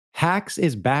Hacks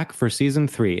is back for season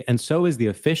 3, and so is the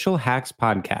official Hacks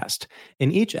podcast.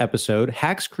 In each episode,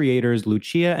 Hacks creators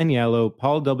Lucia Agnello,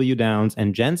 Paul W. Downs,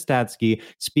 and Jen Statsky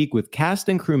speak with cast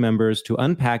and crew members to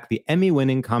unpack the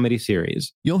Emmy-winning comedy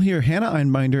series. You'll hear Hannah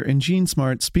Einbinder and Gene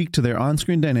Smart speak to their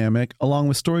on-screen dynamic, along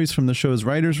with stories from the show's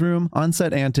writer's room,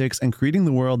 on-set antics, and creating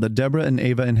the world that Deborah and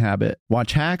Ava inhabit.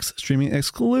 Watch Hacks, streaming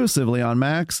exclusively on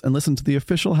Max, and listen to the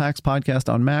official Hacks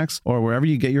podcast on Max or wherever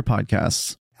you get your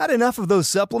podcasts. Had enough of those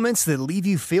supplements that leave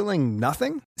you feeling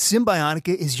nothing?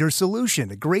 Symbiotica is your solution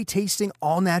to great-tasting,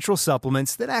 all-natural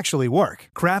supplements that actually work.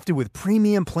 Crafted with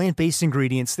premium plant-based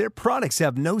ingredients, their products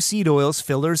have no seed oils,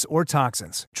 fillers, or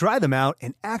toxins. Try them out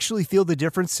and actually feel the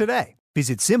difference today.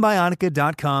 Visit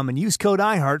Symbiotica.com and use code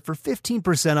IHEART for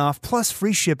 15% off plus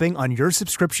free shipping on your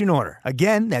subscription order.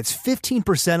 Again, that's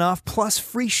 15% off plus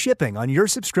free shipping on your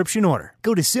subscription order.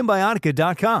 Go to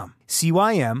Symbiotica.com.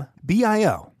 CYMBIOTIKA.com.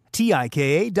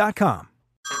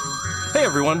 Hey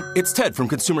everyone, it's Ted from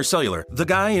Consumer Cellular, the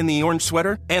guy in the orange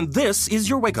sweater, and this is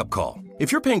your wake-up call.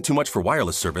 If you're paying too much for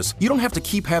wireless service, you don't have to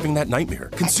keep having that nightmare.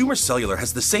 Consumer Cellular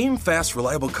has the same fast,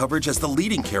 reliable coverage as the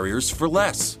leading carriers for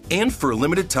less. And for a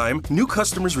limited time, new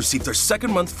customers receive their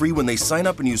second month free when they sign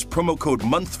up and use promo code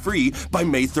MONTHFREE by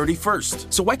May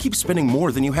 31st. So why keep spending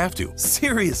more than you have to?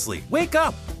 Seriously, wake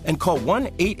up and call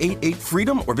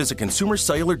 1-888-FREEDOM or visit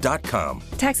consumercellular.com.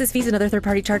 Taxes, fees, and other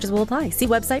third-party charges will apply. See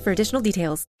website for additional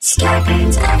details.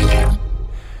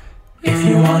 If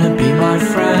you want to be my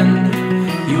friend,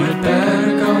 you had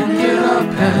better go and get a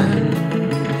pen.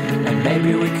 And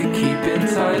maybe we could keep in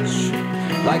touch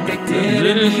like they did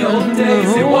in the old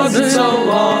days. It wasn't so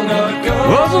long ago.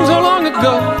 Wasn't so long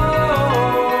ago.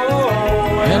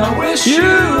 And I wish you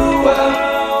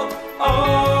well.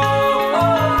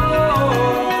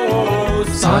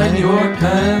 Sign your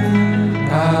pen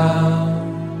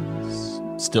pals.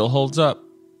 Still holds up.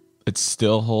 It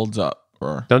still holds up.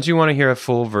 Don't you want to hear a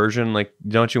full version? Like,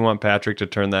 don't you want Patrick to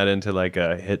turn that into like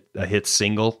a hit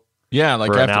single? Yeah,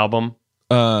 like for an album.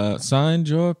 Signed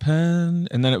your pen,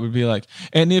 and then it would be like,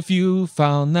 and if you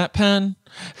found that pen,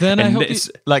 then I hope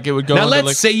like it would go. Now let's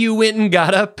like, say you went and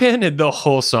got a pen, and the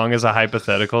whole song is a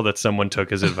hypothetical that someone took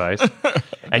his advice,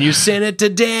 and you sent it to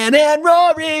Dan and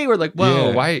Rory. We're like,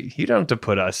 whoa, why you don't have to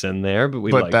put us in there, but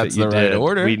like that's that you the right did.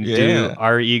 order. We do.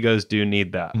 Our egos do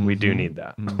need that. We do need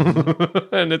that,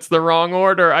 and it's the wrong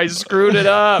order. I screwed it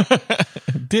up.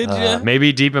 Did you?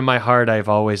 Maybe deep in my heart, I've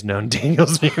always known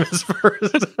Daniel's name is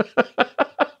first.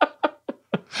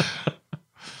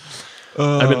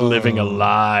 I've been living a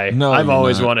lie. No, I've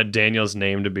always not. wanted Daniel's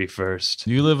name to be first.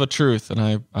 You live a truth, and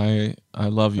I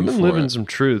love you. I've been for living it. some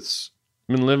truths.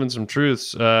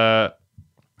 Okay,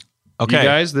 you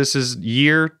guys, this is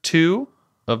year 2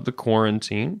 of the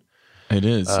quarantine. It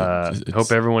is.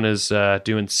 Hope everyone is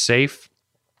doing safe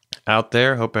out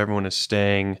there. Hope everyone is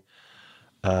staying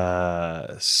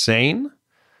sane.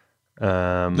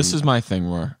 This is my thing,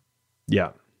 Roar.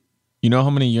 Yeah. You know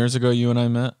how many years ago you and I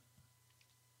met?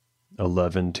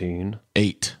 11.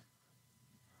 8.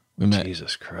 We met.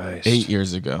 Jesus Christ. 8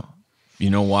 years ago. You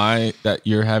know why that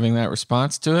you're having that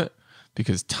response to it?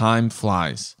 Because time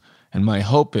flies. And my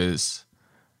hope is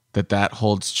that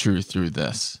holds true through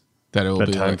this. That it will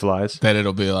be time like, flies. That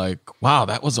it'll be like, wow,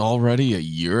 that was already a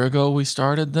year ago we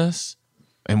started this.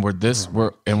 And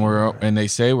and they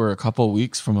say we're a couple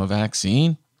weeks from a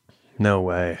vaccine. No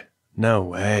way. You know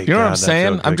what I'm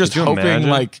saying? I'm just hoping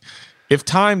like if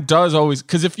time does always,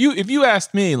 because if you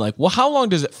asked me like, well, how long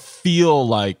does it feel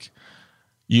like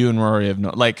you and Rory have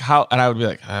known? Like how? And I would be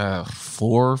like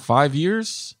 4 or 5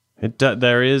 years.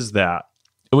 There is that,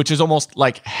 which is almost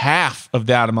like half of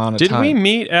that amount of time. Did we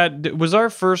meet was our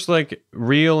first like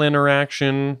real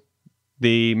interaction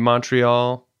the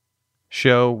Montreal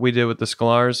show we did with the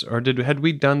Sklar, or had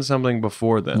we done something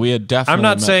before then? We had definitely. I'm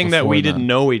not met saying that we then. didn't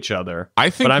know each other. I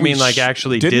think, but I mean, like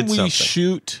actually did something. Didn't we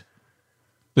shoot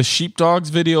the Sheepdogs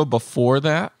video before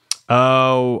that?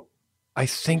 Oh, I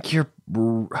think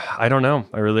I don't know.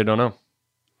 I really don't know.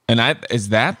 And is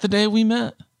that the day we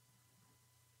met?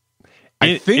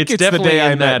 I think it's the definitely day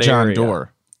I in met that John area.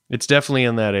 Doerr. It's definitely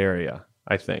in that area,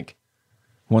 I think.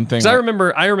 One thing, because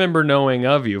I remember knowing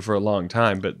of you for a long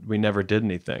time, but we never did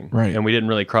anything, right? And we didn't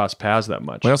really cross paths that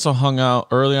much. We also hung out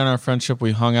early on our friendship.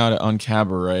 We hung out at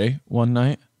Uncabaret one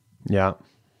night. Yeah.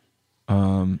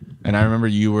 And I remember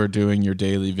you were doing your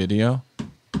daily video.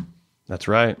 That's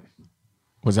right.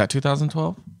 Was that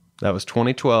 2012? That was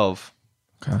 2012.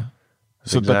 Okay.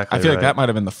 So exactly I feel like that might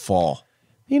have been the fall.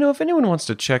 You know, if anyone wants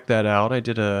to check that out, I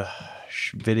did a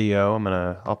video.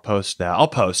 I'll post that. I'll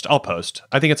post.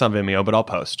 I think it's on Vimeo, but I'll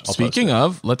post. Speaking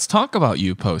of, let's talk about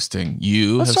you posting.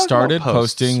 Let's have started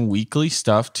posting weekly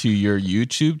stuff to your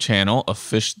YouTube channel,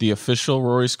 the official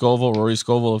Rory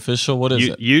Scovel official. What is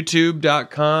it?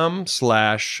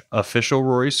 YouTube.com/official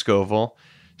Rory Scovel.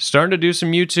 Starting to do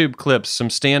some YouTube clips, some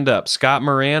stand-up. Scott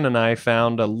Moran and I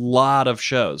found a lot of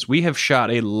shows. We have shot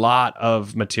a lot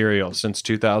of material since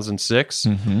 2006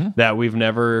 that we've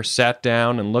never sat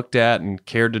down and looked at and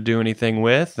cared to do anything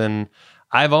with. And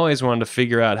I've always wanted to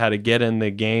figure out how to get in the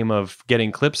game of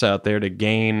getting clips out there to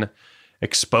gain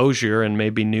exposure and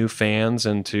maybe new fans,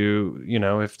 and to,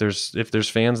 if there's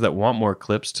fans that want more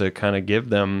clips, to kind of give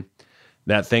them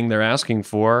that thing they're asking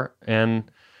for. And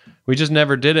we just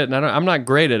never did it, and I'm not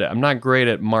great at it. I'm not great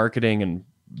at marketing and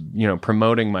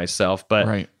promoting myself. But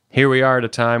Here we are at a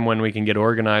time when we can get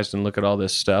organized and look at all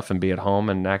this stuff and be at home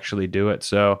and actually do it.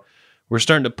 So we're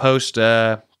starting to post 2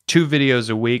 videos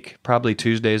a week, probably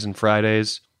Tuesdays and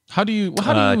Fridays. How do you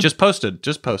just posted?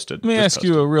 Let me ask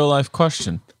you a real life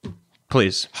question,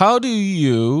 please. How do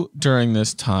you during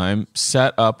this time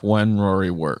set up when Rory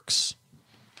works?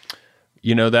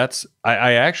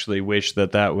 I actually wish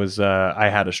that was, I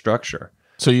had a structure.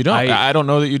 So you don't, I don't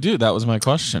know that you do. That was my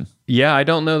question. Yeah, I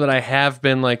don't know that I have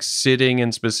been sitting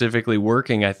and specifically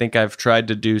working. I think I've tried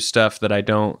to do stuff that I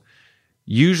don't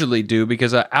usually do,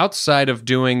 because outside of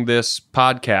doing this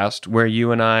podcast where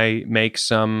you and I make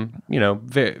some,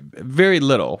 very, very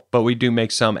little, but we do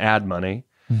make some ad money.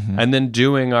 And then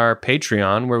doing our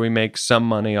Patreon where we make some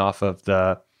money off of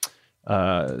the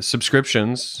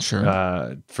subscriptions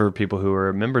for people who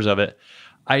are members of it.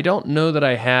 I don't know that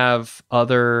I have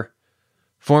other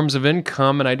forms of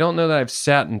income, and I don't know that I've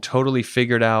sat and totally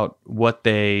figured out what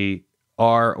they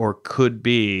are or could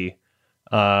be.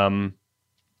 I'm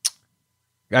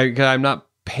not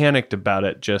panicked about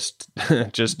it just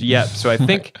yet. So I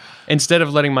think instead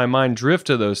of letting my mind drift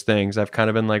to those things, I've kind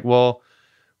of been like, well,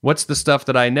 what's the stuff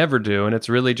that I never do? And it's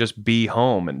really just be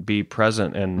home and be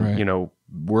present and,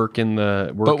 work in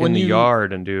the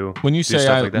yard and do. When you say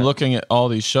I'm looking at all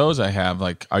these shows I have,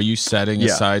 are you setting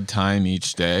aside time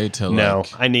each day to No,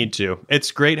 I need to.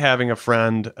 It's great having a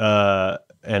friend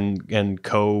and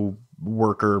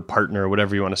co-worker, partner,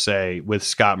 whatever you want to say, with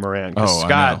Scott Moran.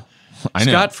 Scott, I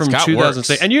know. Scott from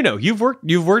 2006, and you've worked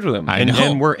with him. I know.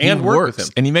 and work with him,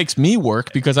 and he makes me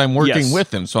work because I'm working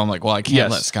with him. So I'm like, well, I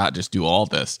can't let Scott just do all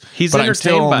this. But I'm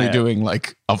still only doing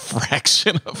a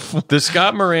fraction of the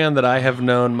Scott Moran that I have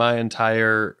known my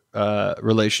entire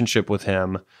relationship with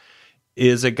him.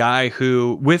 Is a guy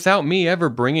who, without me ever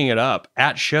bringing it up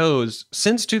at shows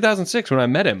since 2006 when I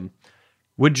met him,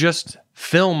 would just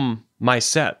film my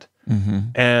set.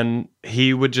 And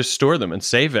he would just store them and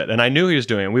save it. And I knew he was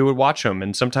doing it. We would watch him.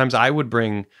 And sometimes I would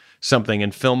bring something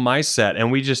and film my set. And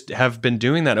we just have been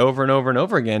doing that over and over and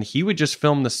over again. He would just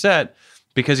film the set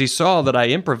because he saw that I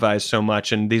improvised so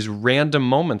much. And these random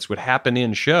moments would happen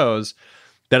in shows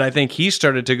that I think he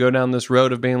started to go down this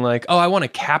road of being like, oh, I want to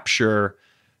capture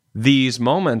these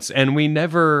moments. And we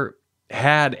never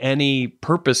had any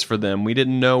purpose for them. We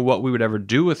didn't know what we would ever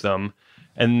do with them.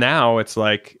 And now it's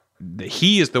like,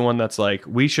 he is the one that's like,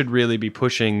 we should really be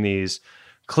pushing these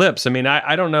clips. I mean,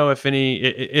 I don't know if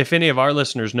any of our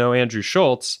listeners know Andrew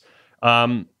Schultz.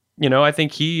 I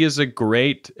think he is a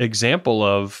great example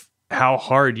of how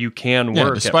hard you can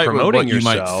work despite at promoting what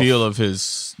yourself. You might feel of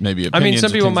his maybe opinions,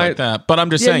 some people might like that, but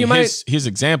I'm just saying his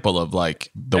example of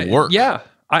the work.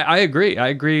 I agree. I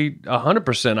agree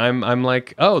 100%. I'm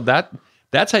like, oh,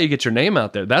 that's how you get your name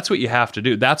out there. That's what you have to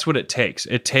do. That's what it takes.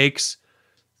 It takes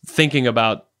thinking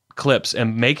about clips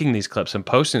and making these clips and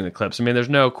posting the clips. I mean, there's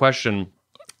no question.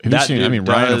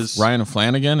 Ryan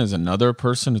Flanagan is another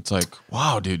person. It's like,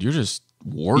 wow, dude, you're just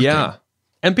working. Yeah.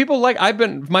 And people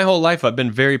my whole life, I've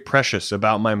been very precious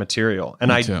about my material,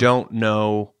 and I don't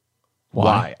know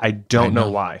why. I don't know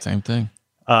why. Same thing.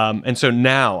 And so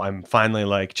now I'm finally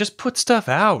like, just put stuff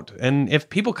out. And if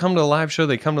people come to the live show,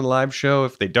 they come to the live show.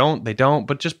 If they don't, they don't.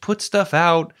 But just put stuff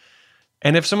out.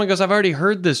 And if someone goes, I've already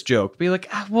heard this joke, be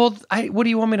like, what do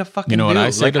you want me to fucking do? What I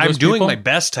say to those I'm doing people? my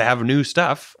best to have new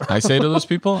stuff. I say to those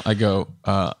people, I go,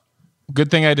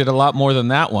 good thing I did a lot more than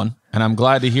that one. And I'm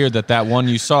glad to hear that one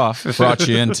you saw brought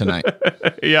you in tonight.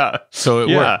 Yeah. So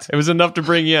it worked. It was enough to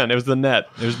bring you in. It was the net.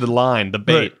 It was the line, the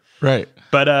bait. Right.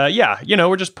 But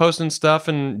we're just posting stuff.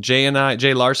 And Jay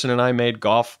Larson and I made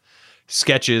golf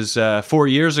sketches 4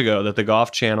 years ago that the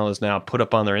Golf Channel has now put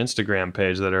up on their Instagram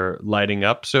page that are lighting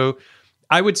up. So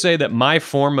I would say that my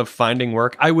form of finding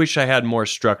work, I wish I had more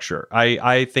structure.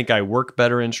 I think I work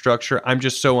better in structure. I'm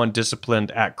just so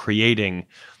undisciplined at creating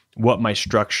what my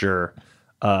structure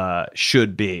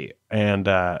should be. And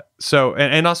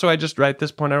and also I just, right at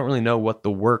this point, I don't really know what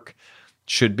the work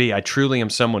should be. I truly am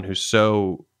someone who's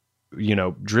so,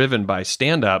 driven by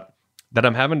stand-up that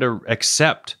I'm having to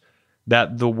accept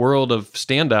that the world of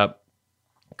stand-up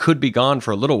could be gone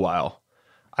for a little while.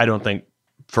 I don't think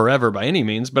forever by any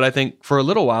means, but I think for a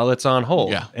little while it's on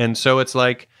hold. Yeah. And so it's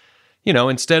like,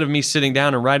 instead of me sitting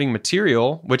down and writing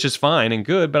material, which is fine and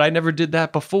good, but I never did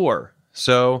that before.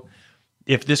 So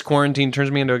if this quarantine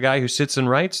turns me into a guy who sits and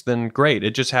writes, then great.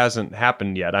 It just hasn't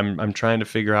happened yet. I'm trying to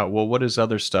figure out, well, what is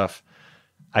other stuff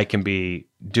I can be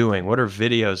doing? What are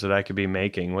videos that I could be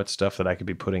making? What's stuff that I could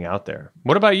be putting out there?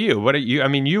 What about you? What are you? I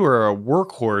mean, you are a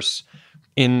workhorse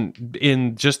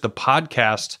in just the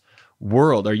podcast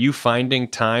world. Are you finding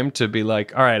time to be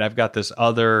like, all right, I've got this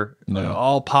other,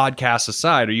 all podcasts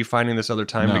aside, are you finding this other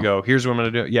time to go, here's what I'm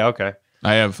going to do? Yeah, okay.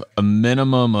 I have a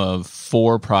minimum of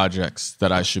 4 projects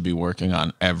that I should be working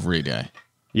on every day.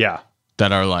 Yeah.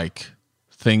 That are like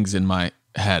things in my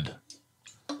head.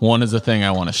 One is a thing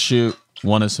I want to shoot.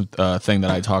 One is a thing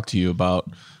that I talked to you about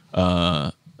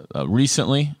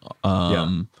recently.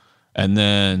 And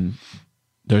then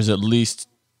there's at least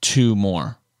 2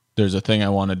 more. There's a thing I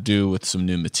want to do with some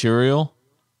new material.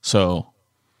 So,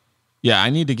 yeah, I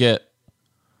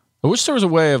wish there was a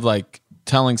way of like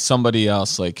telling somebody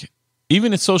else, like,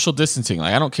 even at social distancing,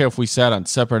 like I don't care if we sat on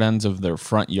separate ends of their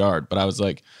front yard, but I was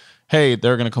like, hey,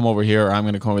 they're going to come over here, or I'm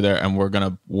going to come over there, and we're going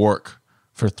to work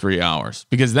for 3 hours.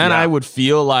 Because then I would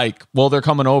feel like, well, they're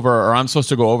coming over, or I'm supposed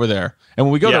to go over there. And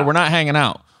when we go there, we're not hanging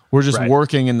out. We're just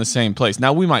working in the same place.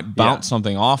 Now, we might bounce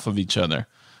something off of each other,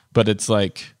 but it's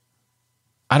like,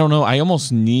 I don't know. I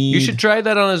almost need... You should try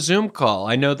that on a Zoom call.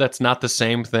 I know that's not the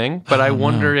same thing, but I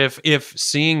wonder if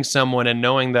seeing someone and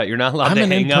knowing that you're not allowed to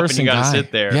hang up and you got to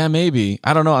sit there. Yeah, maybe.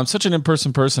 I don't know. I'm such an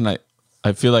in-person person.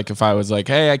 I feel like if I was like,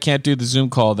 hey, I can't do the Zoom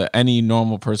call, that any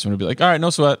normal person would be like, all right, no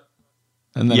sweat.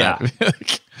 And then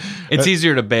it's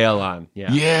easier to bail on.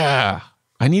 Yeah. Yeah.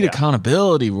 I need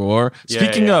accountability, Roar.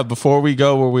 Speaking of, before we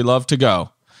go where we love to go,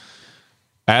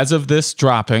 as of this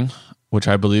dropping, which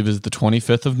I believe is the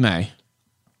 25th of May,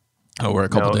 we're a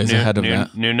couple days ahead of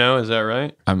that. Is that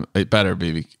right? It better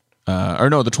be. Or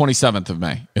no, the 27th of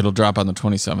May. It'll drop on the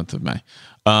 27th of May.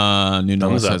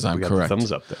 Nuno says I'm correct.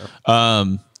 Thumbs up there.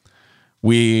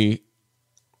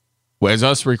 As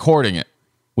us recording it,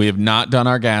 we have not done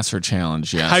our gasser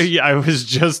challenge yet. I was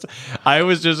just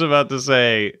about to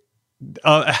say,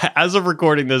 as of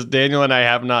recording this, Daniel and I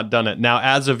have not done it. Now,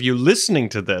 as of you listening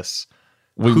to this,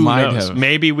 we who might knows? have.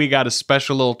 Maybe we got a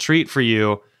special little treat for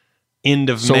you.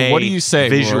 End of May. So what do you say,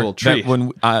 visual Rory, treat? that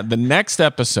when the next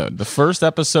episode, the first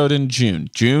episode in June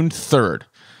 3rd,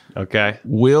 okay,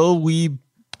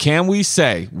 can we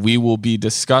say we will be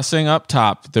discussing up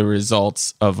top the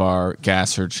results of our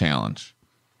gasser challenge?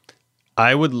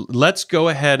 Let's go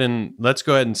ahead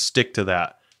and stick to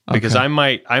that, because I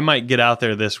might get out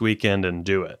there this weekend and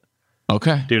do it.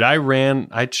 Okay. Dude,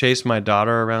 I chased my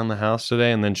daughter around the house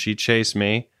today, and then she chased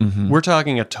me. Mm-hmm. We're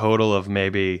talking a total of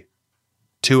maybe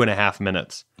 2.5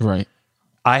 minutes. Right.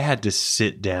 I had to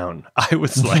sit down. I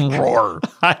was like, roar.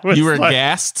 You were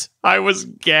gassed? I was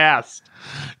gassed.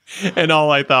 And all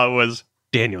I thought was,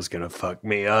 Daniel's going to fuck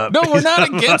me up. No, we're not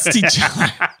against each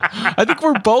other. I think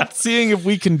we're both seeing if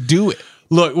we can do it.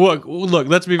 Look,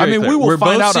 let's be very clear. We're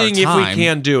both out seeing if we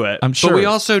can do it. I'm sure. But we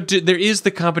also there is the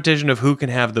competition of who can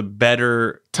have the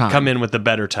better time. Come in with the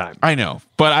better time. I know.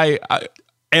 But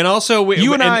and also,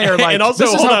 you and I are like, and also,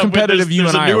 this is how competitive you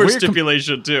and I are. There's a newer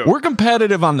stipulation, too. We're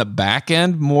competitive on the back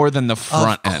end more than the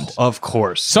front end. Of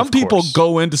course. Some people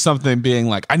go into something being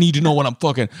like, I need to know what I'm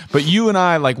fucking. But you and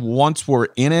I, like, once we're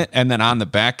in it, and then on the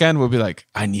back end, we'll be like,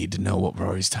 I need to know what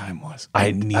Rory's time was.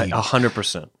 I need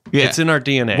 100%. Yeah. It's in our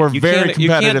DNA. We're very competitive people. You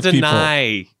can't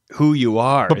deny who you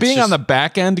are. But being on the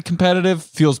back end competitive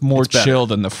feels more chill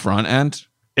than the front end.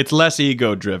 It's less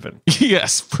ego-driven.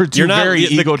 Yes, for two very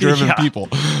ego-driven people.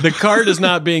 The cart is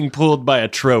not being pulled by a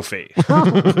trophy.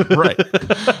 Right.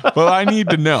 Well, I need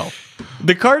to know.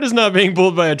 The cart is not being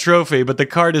pulled by a trophy, but the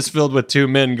cart is filled with 2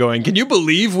 men going, can you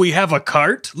believe we have a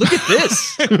cart? Look at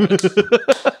this.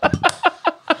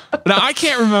 Now, I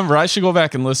can't remember. I should go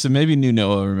back and listen. Maybe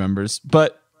Nuno remembers.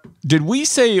 But did we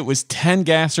say it was 10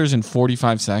 gassers in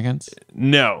 45 seconds?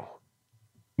 No.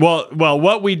 Well,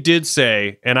 what we did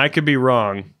say, and I could be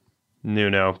wrong,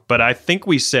 Nuno, but I think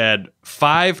we said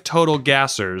 5 total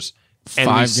gassers,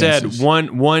 and we said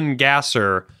one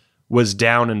gasser was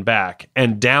down and back,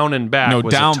 and down and back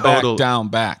was a total... down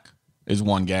back is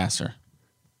 1 gasser.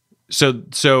 So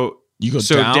you go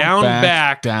down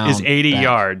back is 80 back.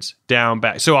 Yards, down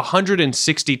back. So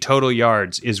 160 total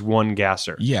yards is 1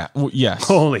 gasser. Yeah, yes.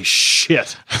 Holy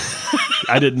shit.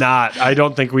 I did not. I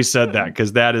don't think we said that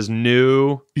because that is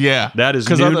new. Yeah. That is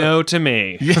new to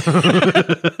me.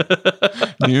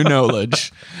 New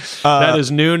knowledge. That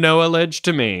is new knowledge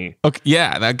to me. Okay.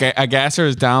 Yeah. A gasser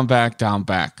is down, back, down,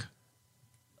 back.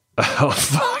 Oh,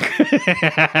 fuck.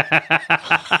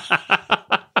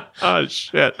 Oh,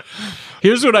 shit.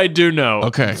 Here's what I do know.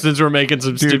 Okay. Since we're making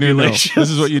some stipulations. This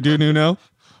is what you do know?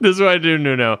 This is what I do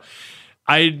know.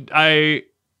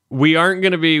 We aren't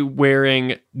going to be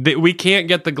wearing... we can't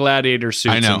get the gladiator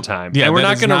suits in time. Yeah, and we're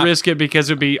not going to risk it because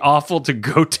it'd be awful to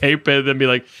go tape it and be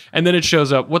like... And then it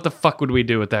shows up. What the fuck would we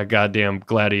do with that goddamn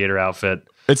gladiator outfit?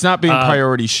 It's not being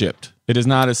priority shipped. It is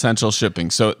not essential shipping.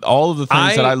 So all of the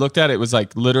things that I looked at, it was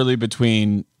like literally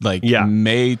between like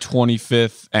May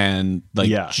 25th and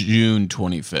like June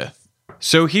 25th.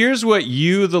 So here's what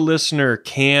you, the listener,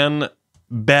 can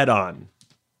bet on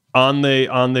the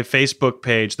Facebook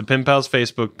page, the Pen Pals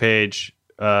Facebook page,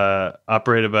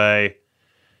 operated by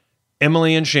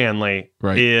Emily and Shanley,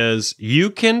 is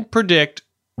you can predict,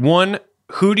 one,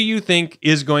 who do you think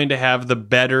is going to have the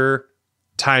better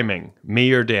timing,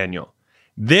 me or Daniel?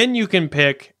 Then you can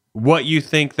pick what you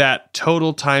think that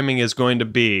total timing is going to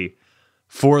be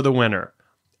for the winner.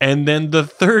 And then the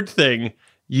third thing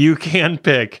you can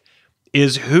pick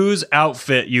is whose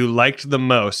outfit you liked the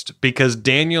most, because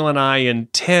Daniel and I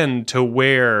intend to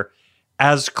wear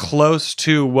as close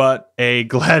to what a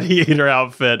gladiator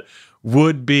outfit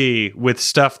would be with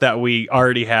stuff that we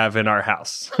already have in our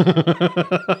house.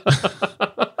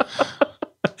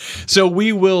 So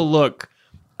we will look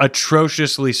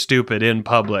atrociously stupid in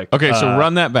public. Okay, so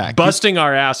run that back. Busting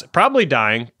our ass, probably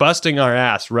dying, busting our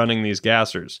ass running these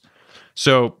gassers.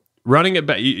 So running it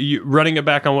back, running it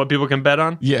back on what people can bet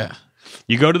on? Yeah.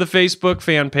 You go to the Facebook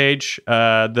fan page,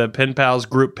 the Pen Pals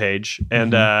group page,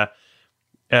 and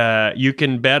you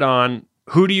can bet on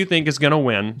who do you think is going to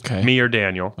win, me or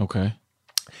Daniel. Okay.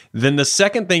 Then the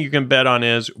second thing you can bet on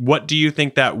is what do you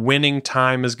think that winning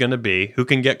time is going to be? Who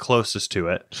can get closest to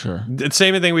it? Sure. The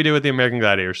same thing we do with the American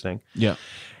Gladiators thing. Yeah.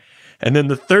 And then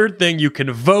the third thing you can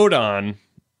vote on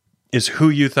is who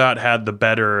you thought had the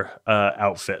better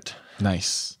outfit.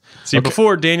 Nice. See,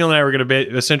 before Daniel and I were going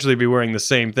to essentially be wearing the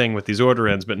same thing with these order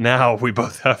ends, but now we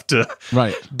both have to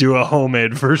do a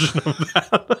homemade version of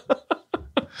that.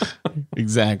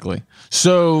 Exactly.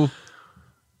 So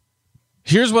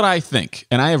here's what I think.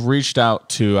 And I have reached out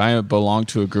to, I belong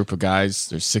to a group of guys.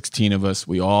 There's 16 of us.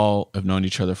 We all have known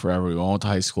each other forever. We all went to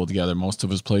high school together. Most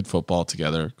of us played football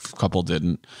together. A couple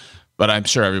didn't. But I'm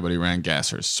sure everybody ran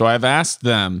gassers. So I've asked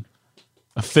them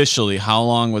officially how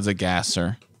long was a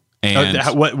gasser. And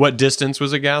what distance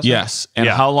was a gasser? Yes. And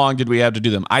how long did we have to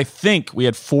do them? I think we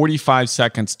had 45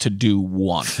 seconds to do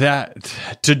one.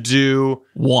 To do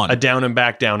one. A down and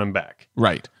back, down and back.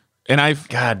 Right. And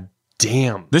God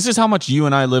damn. This is how much you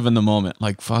and I live in the moment.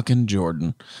 Like fucking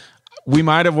Jordan. We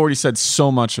might have already said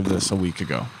so much of this a week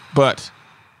ago. But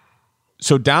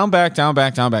so down, back, down,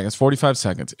 back, down, back. It's 45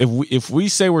 seconds. If we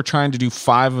say we're trying to do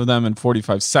 5 of them in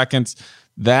 45 seconds,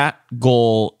 that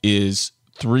goal is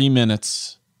 3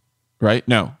 minutes. Right?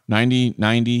 No,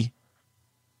 90.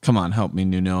 Come on, help me,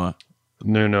 New Noah.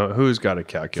 No, who's got a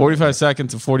calculator? 45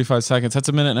 seconds of 45 seconds. That's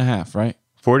a minute and a half, right?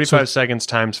 45 seconds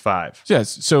times 5.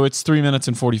 Yes, so it's 3 minutes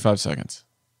and 45 seconds.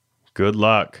 Good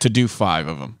luck. To do 5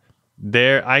 of them.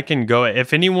 There, I can go.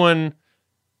 If anyone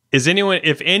is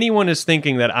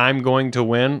thinking that I'm going to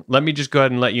win, let me just go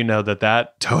ahead and let you know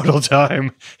that total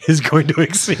time is going to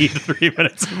exceed 3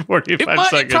 minutes and 45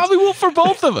 seconds. It probably will for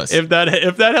both of us. If that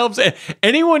helps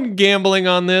anyone gambling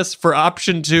on this for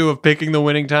option 2 of picking the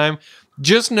winning time,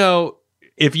 just know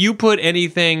if you put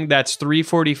anything that's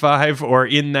 3:45 or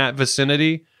in that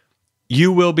vicinity,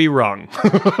 you will be wrong.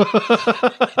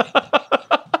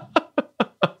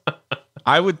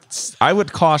 I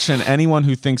would caution anyone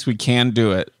who thinks we can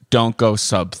do it. Don't go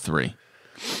sub 3.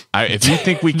 If you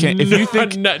think we can,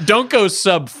 don't go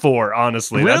sub 4.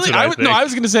 Honestly, really, that's what I think. No, I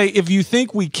was going to say if you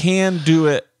think we can do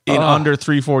it in under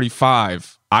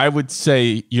 3:45, I would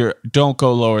say don't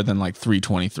go lower than like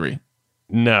 3:23.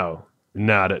 No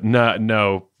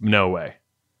way.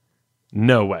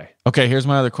 No way. Okay, here's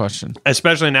my other question.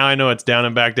 Especially now I know it's down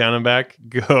and back, down and back.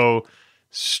 Go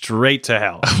straight to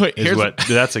hell.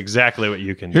 That's exactly what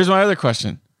you can do. Here's my other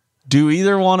question. Do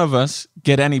either one of us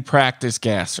get any practice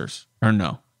gassers or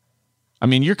no? I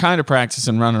mean, you're kind of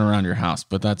practicing running around your house,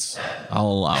 but I'll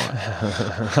allow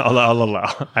it.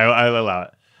 I'll allow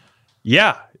it.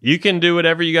 Yeah, you can do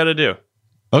whatever you got to do.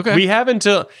 Okay. We have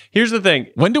until, here's the thing.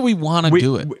 When do we want to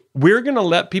do it? We're going to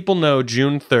let people know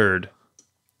June 3rd,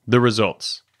 the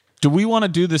results. Do we want to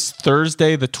do this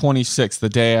Thursday, the 26th, the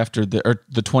day after or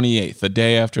the 28th, the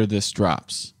day after this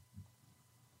drops?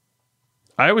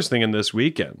 I was thinking this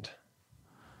weekend.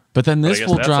 But then this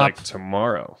will that's drop like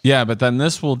tomorrow. Yeah, but then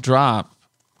this will drop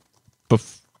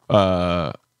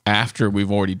after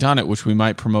we've already done it, which we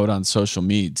might promote on social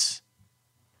medias.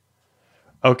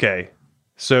 Okay.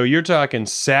 So you're talking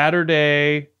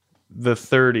Saturday the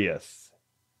 30th.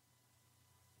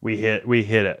 We hit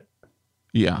it.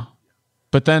 Yeah.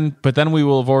 But then we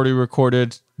will have already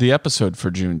recorded the episode for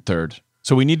June 3rd.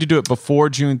 So we need to do it before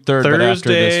June 3rd, but after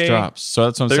this drops. So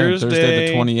that's what I'm saying. Thursday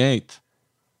the 28th.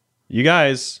 You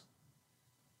guys,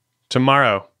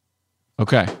 tomorrow.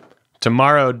 Okay.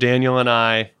 Tomorrow, Daniel and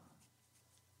I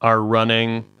are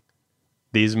running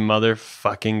these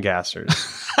motherfucking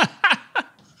gassers.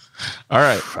 All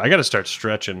right. I got to start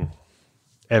stretching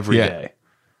every day.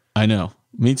 I know.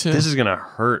 Me too. This is going to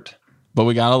hurt. But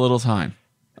we got a little time.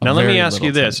 Now, let me ask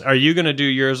you this. Are you going to do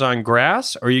yours on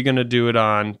grass or are you going to do it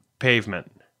on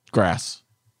pavement? Grass.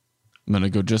 I'm going to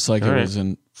go just like it was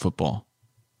in football.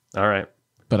 All right.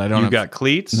 But I don't have... You got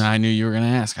cleats? No, I knew you were going to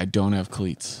ask. I don't have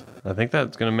cleats. I think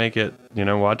that's going to make it,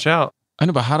 watch out. I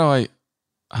know, but how do I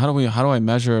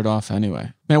measure it off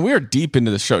anyway? Man, we are deep into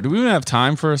the show. Do we even have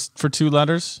time for 2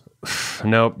 letters?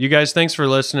 Nope. You guys, thanks for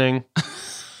listening.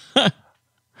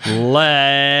 Let's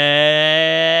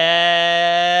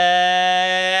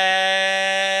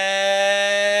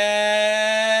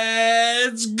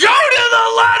go to the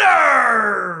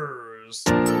letters.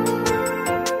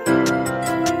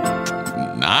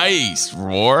 Nice,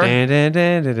 Roar. We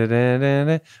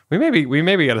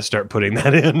maybe got to start putting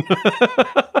that in.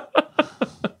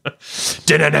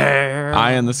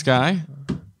 Eye in the sky.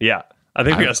 Yeah, I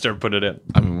think we got to start putting it in.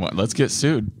 I mean, what? Let's get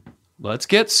sued. Let's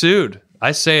get sued.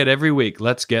 I say it every week.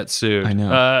 Let's get sued. I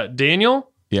know.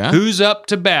 Daniel? Yeah? Who's up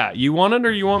to bat? You want it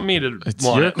or you want me to It's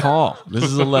want your it? call. This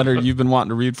is a letter you've been wanting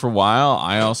to read for a while.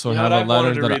 I also have a I've letter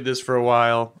wanted to read this for a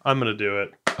while. I'm going to do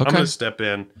it. I'm going to step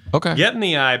in. Okay. Getting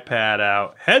the iPad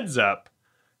out. Heads up.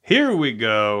 Here we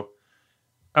go.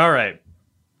 All right.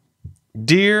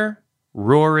 Dear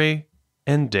Rory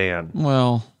and Dan.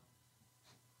 Well...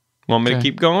 Want me to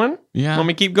keep going? Yeah. Want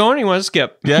me to keep going or you want to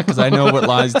skip? Yeah, because I know what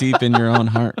lies deep in your own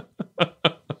heart.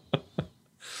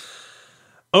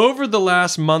 Over the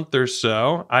last month or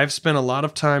so, I've spent a lot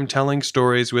of time telling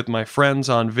stories with my friends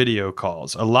on video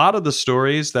calls. A lot of the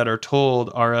stories that are told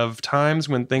are of times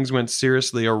when things went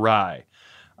seriously awry.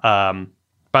 By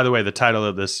the way, the title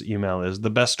of this email is The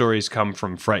Best Stories Come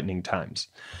from Frightening Times.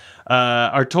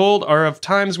 Are of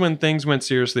times when things went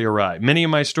seriously awry. Many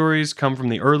of my stories come from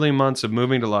the early months of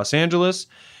moving to Los Angeles,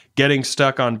 getting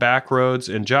stuck on back roads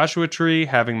in Joshua Tree,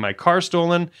 having my car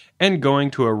stolen, and going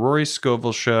to a Rory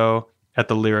Scovel show at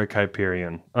the Lyric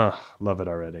Hyperion. Ugh, love it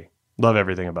already. Love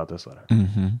everything about this letter.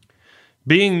 Mm-hmm.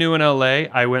 Being new in LA,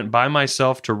 I went by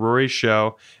myself to Rory's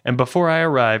show, and before I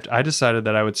arrived, I decided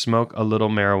that I would smoke a little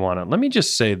marijuana. Let me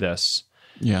just say this.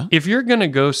 Yeah. If you're going to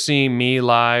go see me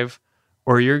live,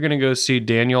 or you're going to go see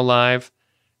Daniel live,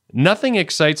 nothing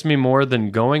excites me more than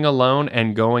going alone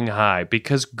and going high,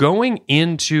 because going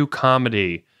into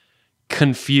comedy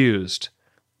confused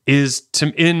is,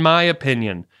 in my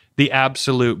opinion, the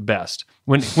absolute best.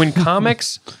 When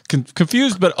comics...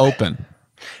 confused but open.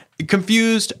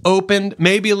 Confused, open,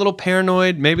 maybe a little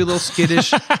paranoid, maybe a little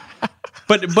skittish.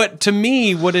 but to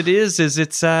me, what it is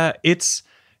it's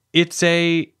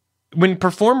a... When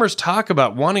performers talk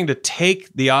about wanting to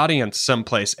take the audience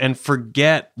someplace and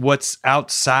forget what's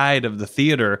outside of the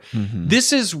theater,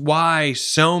 this is why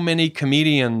so many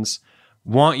comedians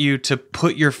want you to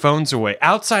put your phones away.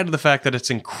 Outside of the fact that it's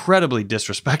incredibly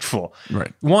disrespectful,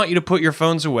 right? Want you to put your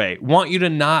phones away, want you to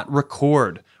not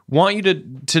record, want you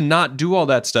to not do all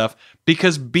that stuff,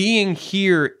 because being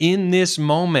here in this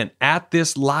moment at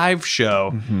this live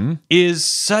show is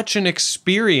such an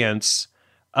experience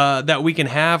that we can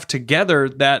have together,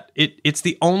 that it's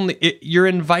the only... you're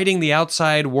inviting the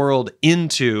outside world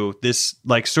into this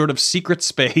like sort of secret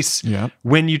space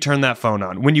when you turn that phone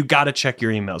on, when you got to check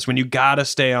your emails, when you got to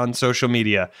stay on social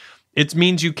media. It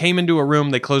means you came into a room,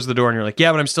 they closed the door, and you're like,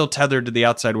 yeah, but I'm still tethered to the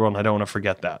outside world, and I don't want to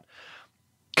forget that.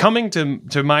 Coming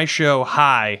to my show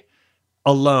high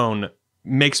alone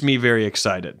makes me very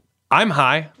excited. I'm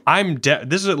high.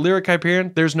 This is at Lyric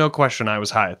Hyperion. There's no question I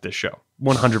was high at this show.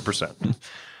 100%.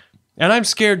 And I'm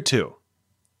scared too.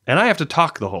 And I have to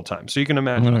talk the whole time, so you can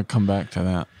imagine. I'm going to come back to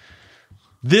that.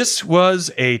 This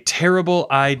was a terrible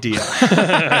idea.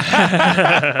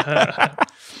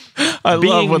 I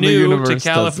love when the universe to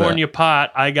California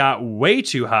Pot, I got way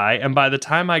too high, and by the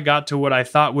time I got to what I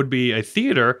thought would be a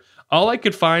theater, all I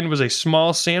could find was a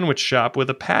small sandwich shop with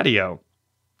a patio.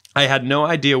 I had no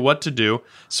idea what to do,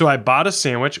 so I bought a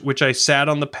sandwich, which I sat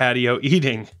on the patio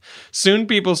eating. Soon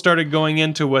people started going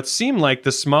into what seemed like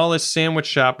the smallest sandwich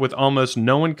shop with almost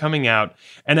no one coming out,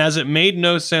 and as it made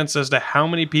no sense as to how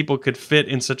many people could fit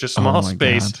in such a small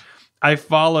space, God. I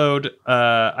followed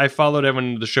everyone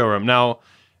into the showroom. Now,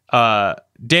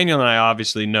 Daniel and I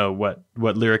obviously know what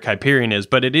Lyric Hyperion is,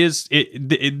 but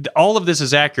all of this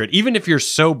is accurate. Even if you're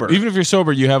sober,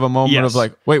 you have a moment of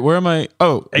like, wait, where am I?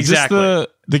 Oh, exactly.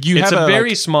 It's a very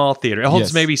like, small theater. It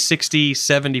holds maybe 60,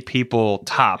 70 people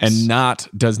tops. And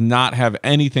does not have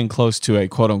anything close to a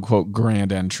quote unquote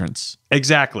grand entrance.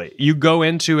 Exactly. You go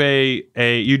into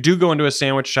you do go into a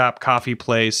sandwich shop, coffee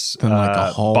place, like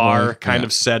a hallway, bar kind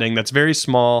of setting that's very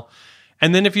small.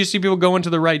 And then if you see people go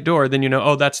into the right door, then you know,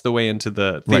 oh, that's the way into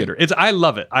the theater. Right. I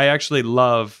love it. I actually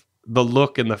love the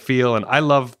look and the feel, and I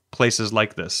love places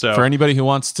like this. So for anybody who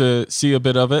wants to see a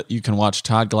bit of it, you can watch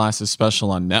Todd Glass's special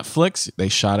on Netflix. They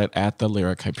shot it at the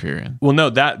Lyric Hyperion. Well,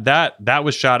 no, that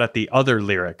was shot at the other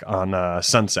Lyric on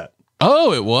Sunset.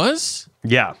 Oh, it was?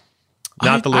 Yeah.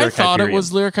 Not the Lyric Hyperion. I thought it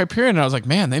was Lyric Hyperion, and I was like,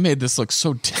 man, they made this look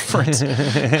so different.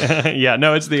 Yeah,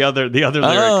 no, it's the other Lyric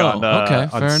on okay,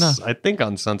 fair enough. I think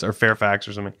on Sunset or Fairfax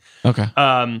or something. Okay.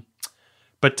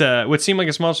 But what seemed like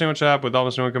a small sandwich shop with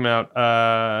almost no one coming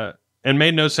out, and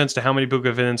made no sense to how many people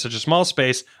could fit in such a small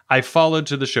space, I followed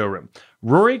to the showroom.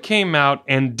 Rory came out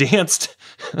and danced.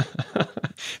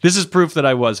 This is proof that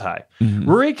I was high. Mm-hmm.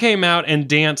 Rory came out and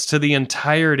danced to the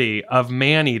entirety of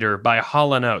Maneater by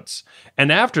Hall & Oates.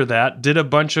 And after that, did a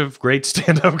bunch of great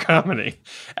stand-up comedy.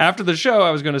 After the show,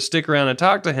 I was going to stick around and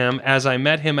talk to him, as I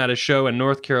met him at a show in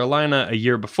North Carolina a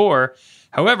year before.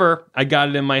 However, I got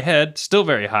it in my head, still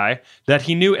very high, that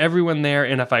he knew everyone there,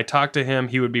 and if I talked to him,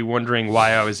 he would be wondering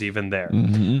why I was even there.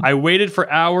 Mm-hmm. I waited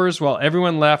for hours while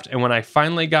everyone left, and when I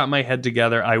finally got my head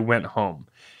together, I went home.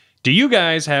 Do you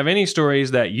guys have any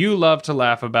stories that you love to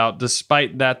laugh about,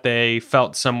 despite that they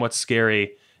felt somewhat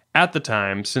scary at the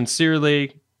time?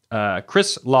 Sincerely,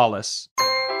 Chris Lawless.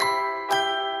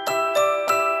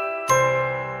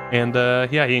 And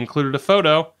he included a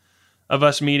photo of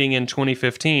us meeting in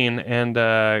 2015, and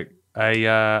I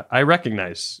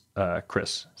recognize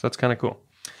Chris, so that's kind of cool.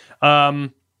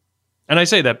 And I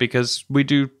say that because we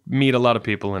do meet a lot of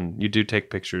people, and you do take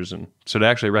pictures, and so to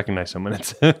actually recognize someone, it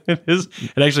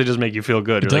actually does make you feel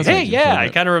good. You're like, hey, yeah, I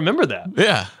kind of remember that.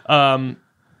 Yeah.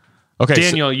 Okay,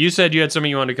 Daniel, you said you had something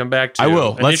you wanted to come back to. I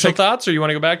will. Initial thoughts, or you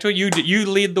want to go back to it? You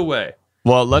lead the way.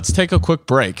 Well, let's take a quick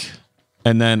break.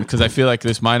 And then, because I feel like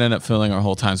this might end up filling our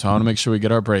whole time, so I want to make sure we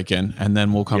get our break in, and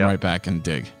then we'll come right back and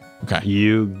dig. Okay.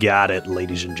 You got it,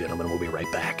 ladies and gentlemen. We'll be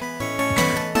right back.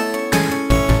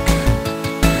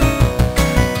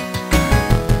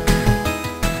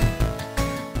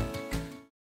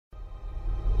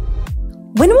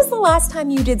 When was the last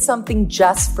time you did something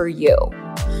just for you?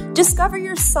 Discover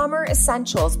your summer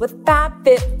essentials with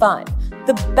FabFitFun,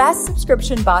 the best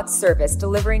subscription box service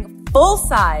delivering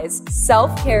full-size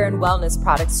self-care and wellness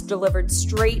products delivered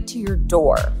straight to your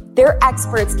door. Their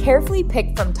experts carefully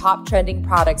pick from top trending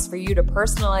products for you to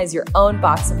personalize your own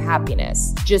box of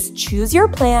happiness. Just choose your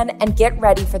plan and get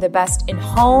ready for the best in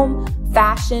home,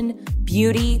 fashion,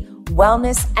 beauty,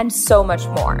 wellness, and so much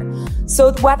more.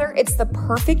 So whether it's the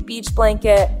perfect beach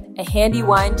blanket, a handy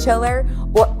wine chiller,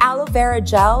 or aloe vera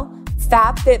gel,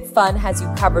 FabFitFun has you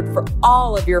covered for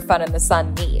all of your fun in the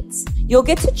sun needs. You'll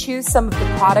get to choose some of the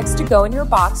products to go in your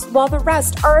box, while the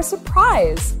rest are a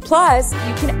surprise. Plus,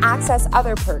 you can access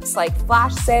other perks like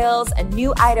flash sales and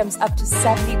new items up to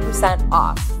 70%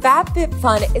 off.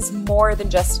 FabFitFun is more than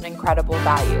just an incredible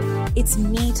value. It's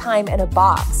me time in a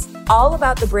box. All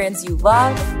about the brands you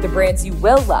love, the brands you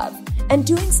will love, and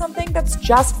doing something that's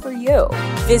just for you.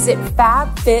 Visit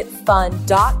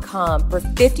fabfitfun.com for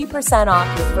 50%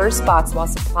 off your first box while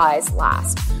supplies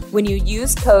last when you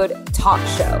use code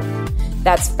TALKSHOW.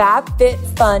 That's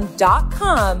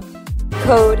fabfitfun.com,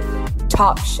 code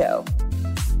TALKSHOW.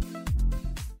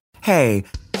 Hey,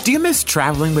 do you miss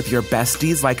traveling with your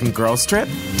besties like in Girls Trip?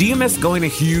 Do you miss going to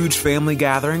huge family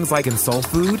gatherings like in Soul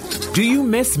Food? Do you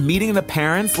miss meeting the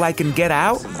parents like in Get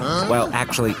Out? Well,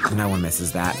 actually, no one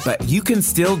misses that. But you can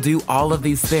still do all of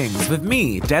these things with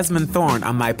me, Desmond Thorne,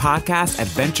 on my podcast,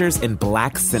 Adventures in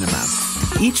Black Cinema.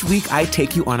 Each week, I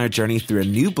take you on a journey through a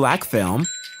new Black film,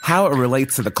 how it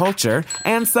relates to the culture,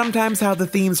 and sometimes how the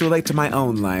themes relate to my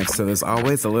own life, so there's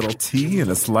always a little tea and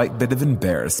a slight bit of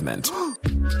embarrassment.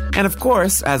 And of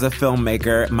course, as a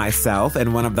filmmaker myself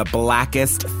and one of the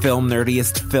blackest,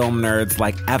 nerdiest film nerds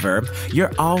like ever,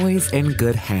 you're always in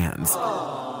good hands.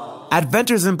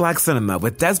 Adventures in Black Cinema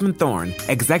with Desmond Thorne,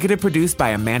 executive produced by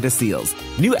Amanda Seales.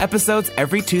 New episodes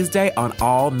every Tuesday on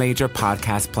all major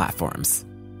podcast platforms.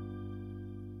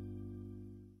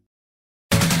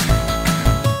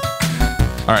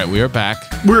 All right, we are back.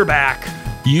 We're back.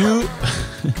 You...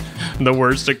 The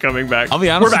worst at coming back. I'll be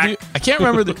honest with you. I can't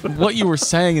remember what you were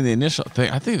saying in the initial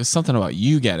thing. I think it was something about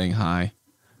you getting high.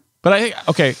 But I think,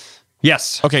 okay.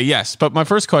 Yes. Okay, yes. But my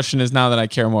first question is, now that I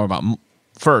care more about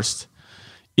first,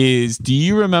 is do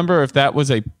you remember if that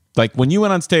was like when you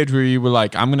went on stage where you were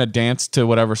like, I'm going to dance to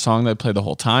whatever song they play the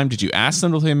whole time? Did you ask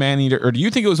them to play Maneater? Or do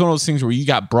you think it was one of those things where you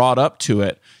got brought up to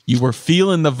it, you were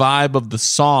feeling the vibe of the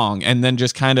song, and then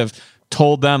just kind of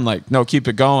told them like, no, keep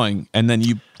it going, and then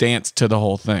you danced to the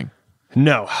whole thing?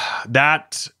 No,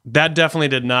 that definitely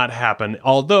did not happen.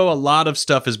 Although a lot of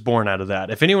stuff is born out of that.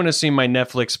 If anyone has seen my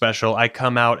Netflix special, I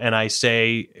come out and I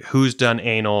say, who's done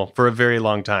anal for a very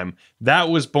long time. That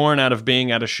was born out of being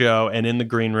at a show and in the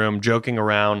green room, joking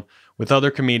around with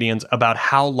other comedians about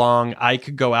how long I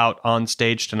could go out on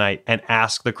stage tonight and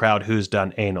ask the crowd who's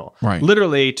done anal. Right.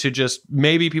 Literally to just,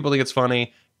 maybe people think it's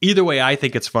funny. Either way, I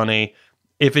think it's funny.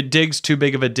 If it digs too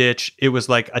big of a ditch, it was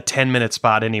like a 10-minute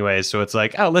spot anyways. So it's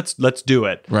like, oh, let's do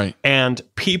it. Right. And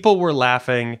people were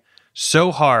laughing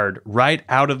so hard right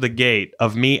out of the gate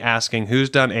of me asking who's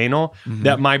done anal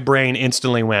that my brain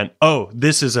instantly went, oh,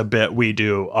 this is a bit we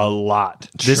do a lot.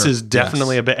 This is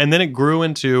definitely a bit. And then it grew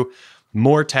into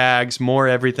more tags, more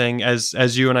everything.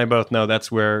 As you and I both know,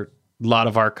 that's where a lot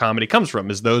of our comedy comes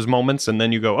from, is those moments. And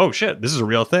then you go, oh shit, this is a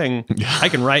real thing. I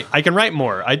can write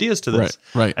more ideas to this.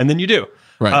 Right. And then you do.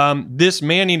 Right. This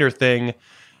Maneater thing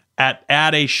at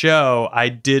a show, I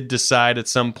did decide at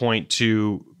some point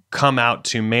to come out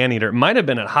to Maneater. It might have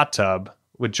been at Hot Tub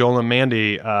with Joel and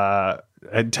Mandy,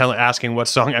 asking what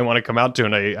song I want to come out to,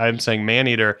 and I'm saying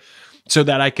Maneater, so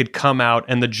that I could come out.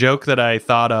 And the joke that I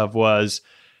thought of was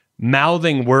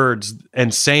mouthing words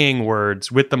and saying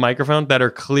words with the microphone that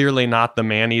are clearly not the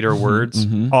Maneater words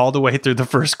all the way through the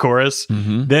first chorus,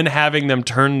 then having them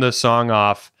turn the song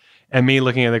off. And me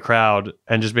looking at the crowd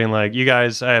and just being like, you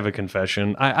guys, I have a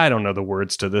confession. I don't know the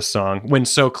words to this song, when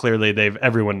so clearly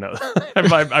everyone knows.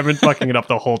 I've been fucking it up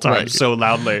the whole time so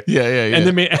loudly. Yeah.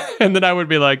 And then I would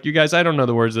be like, you guys, I don't know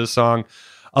the words of this song.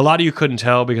 A lot of you couldn't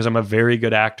tell because I'm a very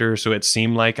good actor, so it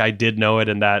seemed like I did know it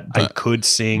and that I could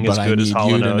sing as good as Hall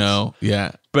 & Oates. To know.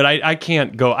 Yeah. But I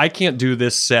can't do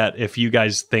this set if you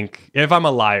guys think, if I'm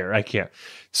a liar, I can't.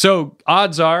 So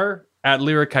odds are at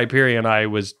Lyric Hyperion,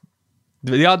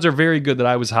 the odds are very good that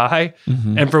I was high.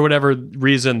 And for whatever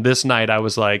reason, this night I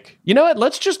was like, you know what?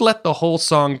 Let's just let the whole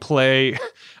song play.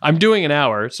 I'm doing an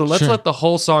hour, so let's let the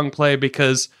whole song play,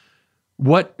 because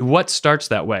what starts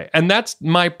that way? And that's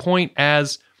my point of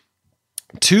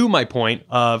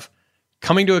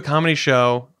coming to a comedy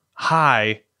show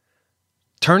high,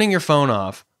 turning your phone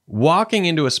off, walking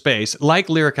into a space like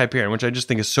Lyric Hyperion, which I just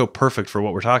think is so perfect for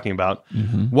what we're talking about,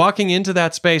 walking into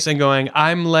that space and going,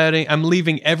 I'm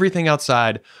leaving everything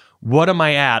outside. What am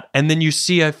I at? And then you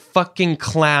see a fucking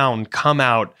clown come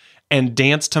out and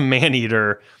dance to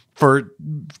Maneater for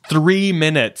 3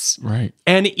 minutes. Right.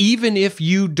 And even if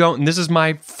you don't, and this is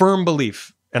my firm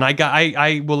belief, and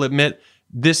I will admit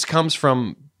this comes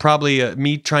from probably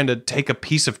me trying to take a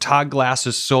piece of Todd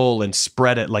Glass's soul and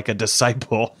spread it like a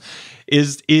disciple,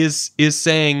 is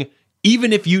saying,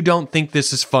 even if you don't think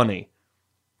this is funny,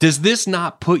 does this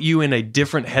not put you in a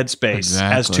different headspace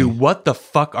as to what the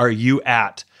fuck are you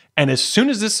at? And as soon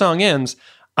as this song ends,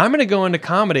 I'm going to go into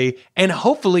comedy, and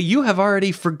hopefully you have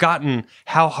already forgotten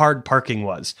how hard parking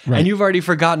was. Right. And you've already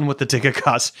forgotten what the ticket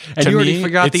costs. And you already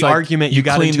forgot the argument you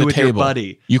got into with your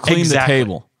buddy. You clean the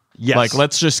table. Yes. Like,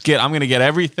 I'm going to get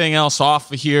everything else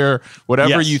off of here.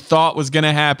 Whatever you thought was going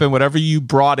to happen, whatever you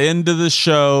brought into the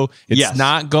show, it's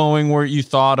not going where you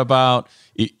thought about.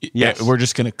 We're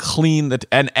just going to clean that.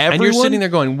 And you're sitting there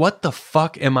going, what the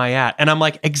fuck am I at? And I'm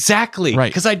like, exactly.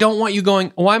 Right. Because I don't want you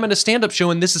going, oh, I'm at a stand-up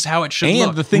show and this is how it should look.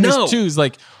 And the thing is, too, is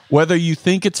like, whether you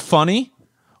think it's funny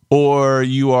or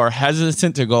you are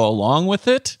hesitant to go along with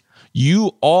it,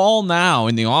 you all now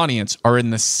in the audience are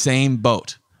in the same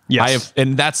boat. Yes.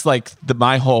 And that's like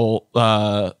my whole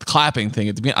clapping thing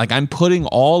at the beginning. Like, I'm putting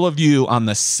all of you on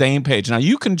the same page. Now,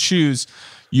 you can choose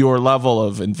your level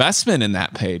of investment in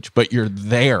that page, but you're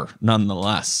there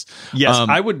nonetheless. Yes,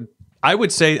 I would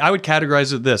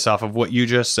categorize it this off of what you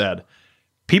just said.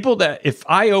 People that, if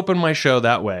I open my show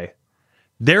that way,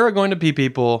 there are going to be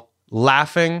people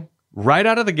laughing right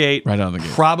out of the gate.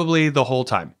 Probably the whole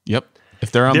time. Yep.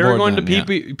 If they're on board, there are going to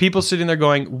be people sitting there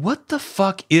going, what the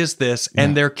fuck is this?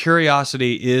 And their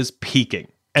curiosity is peaking.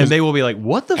 And they will be like,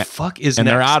 what the fuck is and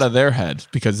next? They're out of their head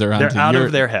because they're out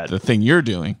of their head. The thing you're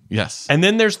doing. Yes. And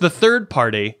then there's the third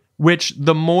party, which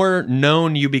the more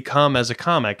known you become as a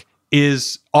comic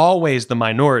is always the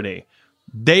minority.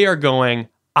 They are going,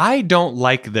 I don't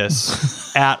like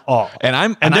this at all. And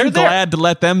I'm glad to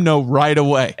let them know right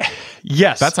away.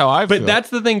 Yes. That's how I feel. But that's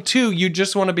the thing too. You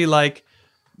just want to be like,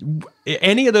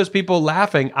 any of those people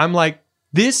laughing, I'm like,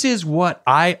 this is what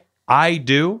I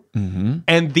do. Mm-hmm.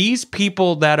 And these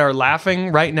people that are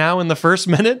laughing right now in the first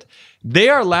minute, they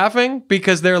are laughing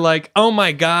because they're like, oh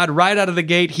my God, right out of the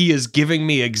gate, he is giving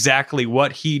me exactly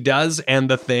what he does and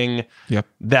the thing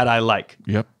that I like.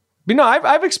 Yep. You know,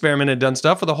 I've experimented, done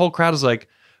stuff where the whole crowd is like,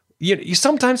 you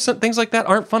sometimes things like that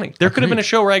aren't funny. There could have been a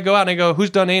show where I go out and I go,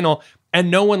 who's done anal? And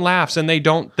no one laughs and they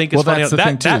don't think it's funny.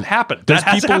 That happened. That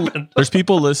has happened. There's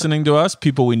people listening to us,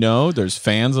 people we know. There's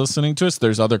fans listening to us.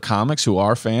 There's other comics who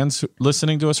are fans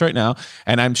listening to us right now.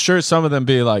 And I'm sure some of them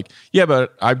be like, yeah,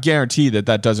 but I guarantee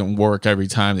that doesn't work every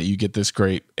time that you get this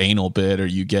great anal bit or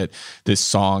you get this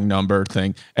song number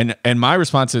thing. And my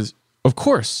response is, of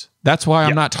course. That's why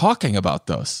I'm not talking about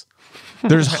those.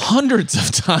 There's hundreds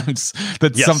of times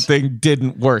that something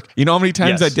didn't work. You know how many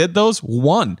times I did those?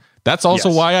 One. That's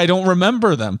also why I don't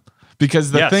remember them. Because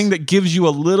the thing that gives you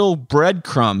a little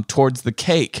breadcrumb towards the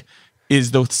cake is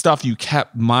the stuff you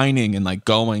kept mining and like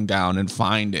going down and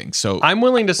finding. So I'm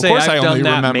willing to say I've done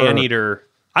that man-eater.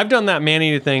 I've done that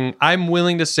man-eater thing. I'm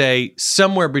willing to say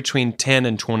somewhere between 10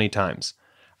 and 20 times.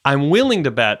 I'm willing to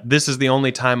bet this is the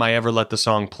only time I ever let the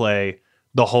song play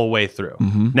the whole way through.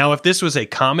 Mm-hmm. Now, if this was a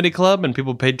comedy club and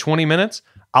people paid 20 minutes,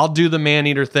 I'll do the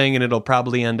man-eater thing and it'll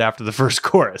probably end after the first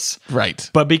chorus. Right.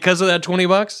 But because of that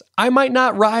 $20, I might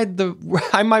not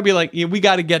I might be like, we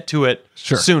got to get to it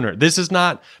sooner. This is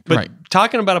not, but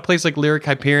talking about a place like Lyric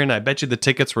Hyperion, I bet you the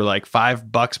tickets were like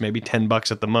 $5, maybe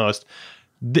 $10 at the most.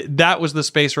 That was the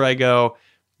space where I go,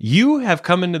 you have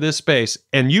come into this space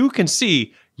and you can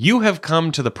see you have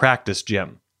come to the practice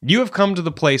gym. You have come to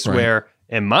the place where,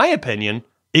 in my opinion,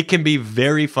 it can be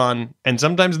very fun and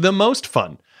sometimes the most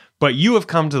fun. But you have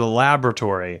come to the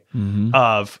laboratory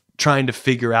of trying to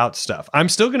figure out stuff. I'm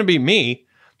still going to be me,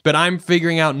 but I'm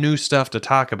figuring out new stuff to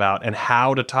talk about and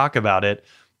how to talk about it.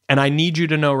 And I need you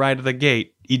to know right at the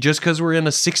gate, just because we're in a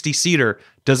 60-seater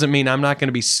doesn't mean I'm not going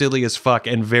to be silly as fuck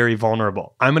and very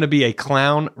vulnerable. I'm going to be a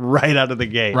clown right out of the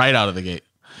gate. Right out of the gate.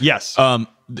 Yes.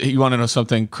 You want to know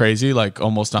something crazy, like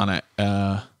almost on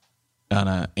a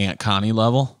Aunt Connie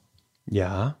level?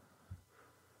 Yeah.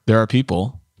 There are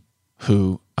people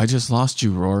who... I just lost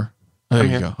you, Roar. Oh, there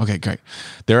you go. Okay, great.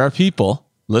 There are people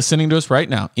listening to us right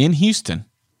now in Houston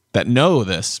that know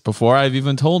this before I've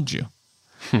even told you.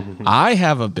 I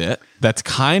have a bit that's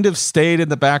kind of stayed in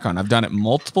the background. I've done it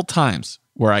multiple times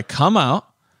where I come out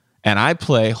and I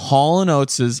play Hall &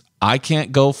 Oates' I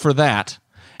Can't Go For That,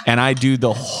 and I do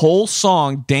the whole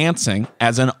song dancing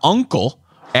as an uncle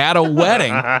at a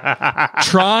wedding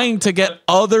trying to get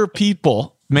other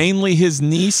people, mainly his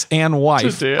niece and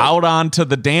wife, out onto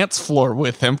the dance floor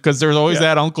with him, because there's always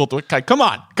that uncle to come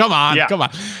on.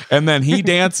 And then he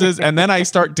dances, and then I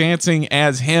start dancing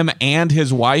as him and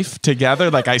his wife together.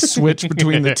 Like I switch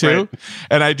between the two,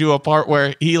 and I do a part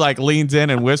where he like leans in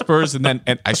and whispers, and then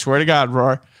I swear to God,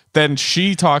 Roar, then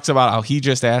she talks about how he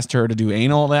just asked her to do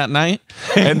anal that night.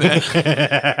 And then,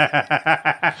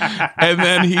 and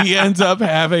then he ends up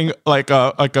having like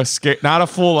a scare, not a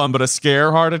full on, but a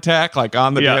scare heart attack, like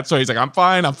on the dance. So he's like, I'm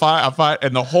fine. And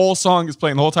the whole song is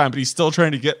playing the whole time, but he's still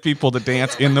trying to get people to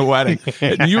dance in the wedding.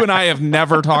 And you and I have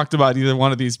never talked about either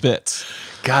one of these bits.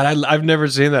 God, I've never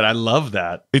seen that. I love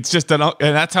that. It's just, and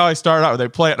that's how I started out. They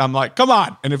play it and I'm like, come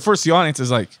on. And at first the audience is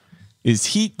like,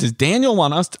 does Daniel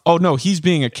want us to, oh no, he's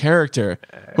being a character.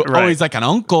 Oh, he's like an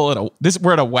uncle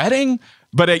we're at a wedding,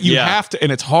 but you have to,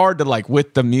 and it's hard to like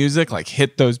with the music, like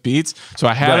hit those beats. So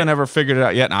I haven't ever figured it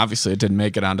out yet. And obviously it didn't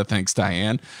make it onto Thanks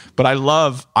Diane, but I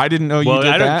didn't know you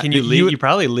did that. Can you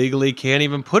probably legally can't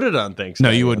even put it on Thanks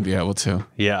Diane. No, you wouldn't be able to.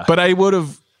 Yeah. But I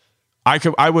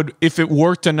would, if it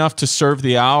worked enough to serve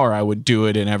the hour, I would do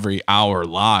it in every hour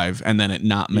live and then it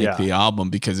not make the album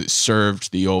because it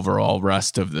served the overall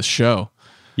rest of the show.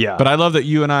 Yeah. But I love that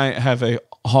you and I have a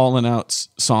Hall & Oates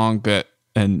song bit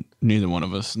and neither one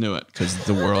of us knew it because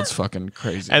the world's fucking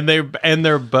crazy. And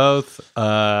they're both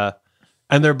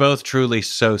truly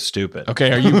so stupid.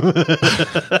 Okay, are you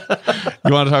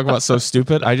you want to talk about so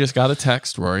stupid? I just got a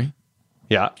text, Rory.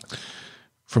 Yeah.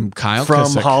 From Kyle from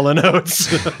Kissick. Hall &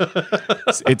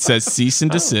 Oates. It says cease and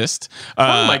desist.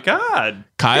 Oh my God.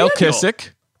 Kyle Daniel. Kissick,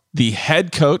 the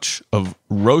head coach of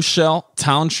Rochelle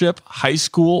Township High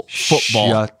School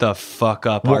football. Shut the fuck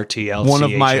up, RTL. One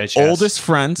of my oldest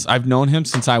friends. I've known him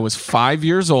since I was 5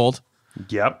 years old.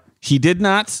 Yep. He did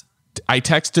not. I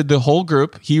texted the whole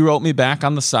group. He wrote me back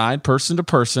on the side, person to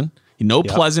person. No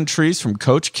pleasantries from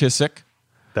Coach Kissick.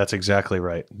 That's exactly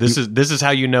right. This is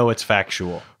how you know it's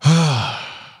factual.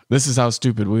 This is how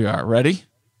stupid we are. Ready?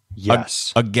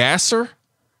 Yes. A gasser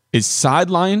is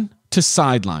sideline to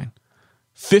sideline,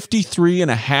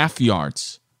 53.5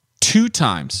 yards, 2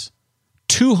 times,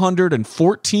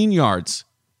 214 yards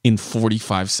in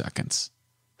 45 seconds.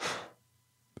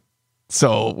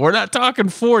 So we're not talking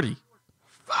 40.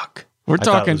 Fuck. We're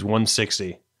talking it was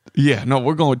 160. Yeah, no,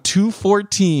 we're going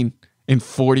 214 in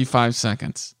 45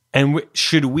 seconds. And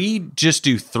should we just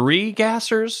do 3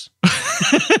 gassers?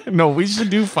 No, we should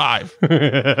do 5.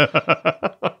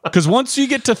 Because once you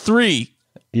get to 3,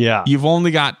 you've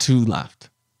only got 2 left.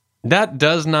 That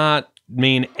does not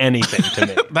mean anything to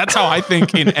me. That's how I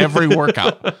think in every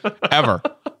workout ever.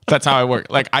 That's how I work.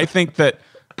 Like I think that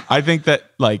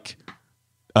like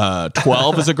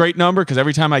 12 is a great number because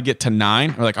every time I get to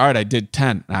 9, we're like, all right, I did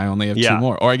 10. And I only have 2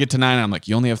 more. Or I get to 9 and I'm like,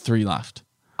 you only have 3 left.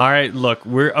 All right, look,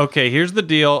 we're okay. Here's the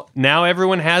deal. Now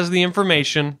everyone has the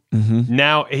information. Mm-hmm.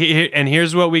 Now, and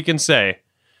here's what we can say.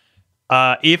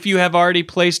 If you have already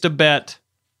placed a bet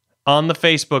on the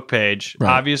Facebook page,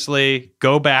 obviously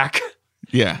go back.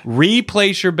 Yeah.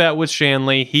 Replace your bet with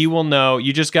Shanley. He will know.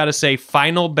 You just got to say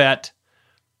final bet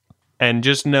and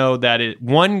just know that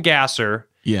one gasser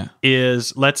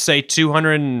is, let's say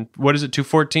 200, what is it,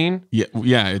 214?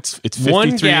 Yeah, it's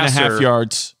 53.5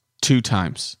 yards 2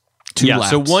 times. 2 laps.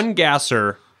 So one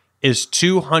gasser is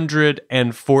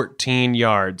 214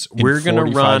 yards. We're going to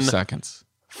run seconds.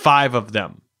 5 of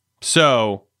them.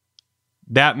 So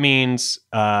that means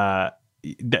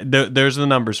there's the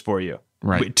numbers for you.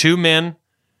 Right. 2 men.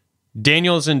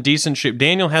 Daniel's in decent shape.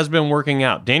 Daniel has been working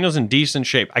out. Daniel's in decent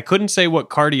shape. I couldn't say what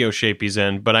cardio shape he's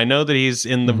in, but I know that he's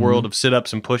in the world of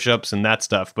sit-ups and push-ups and that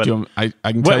stuff. But I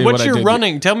can tell you what what's I your did.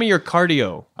 running? Tell me your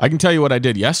cardio. I can tell you what I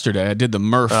did yesterday. I did the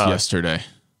Murph yesterday.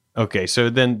 Okay, so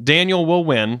then Daniel will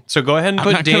win. So go ahead and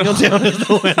put Daniel down as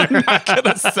the winner. I'm not going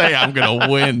to say I'm going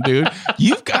to win, dude.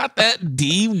 You've got that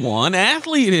D1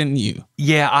 athlete in you.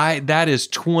 Yeah, that is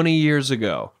 20 years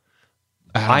ago.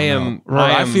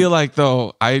 I feel like,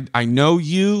 though, I know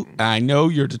you. I know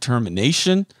your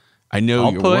determination. I know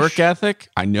your work ethic.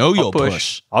 I know you'll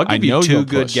push. I'll give you 2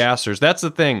 good gassers. That's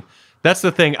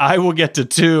the thing. I will get to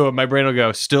 2, and my brain will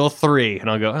go, still 3. And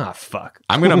I'll go, fuck.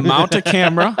 I'm going to mount a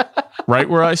camera right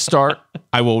where I start.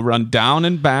 I will run down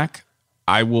and back.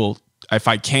 I will, if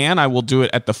I can, I will do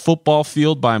it at the football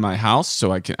field by my house.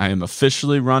 So I am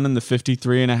officially running the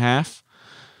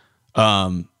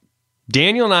 53.5.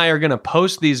 Daniel and I are going to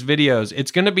post these videos.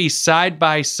 It's going to be side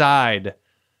by side.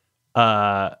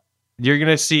 You're going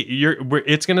to see,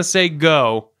 it's going to say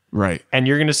go. Right. And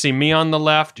you're going to see me on the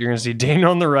left. You're going to see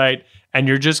Daniel on the right. And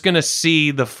you're just going to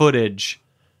see the footage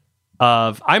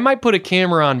of, I might put a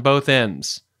camera on both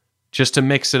ends just to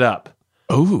mix it up.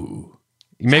 Ooh.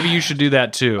 Maybe you should do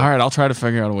that too. All right. I'll try to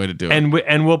figure out a way to do it.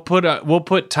 And we'll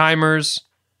put timers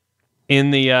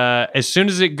in the, as soon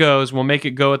as it goes, we'll make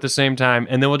it go at the same time.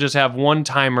 And then we'll just have one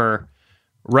timer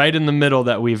right in the middle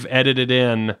that we've edited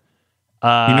in.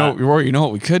 Rory, you know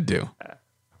what we could do?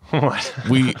 What?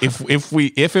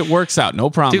 If it works out, no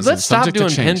promises. Dude, let's stop doing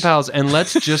pen pals and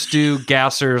let's just do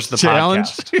Gassers the challenge.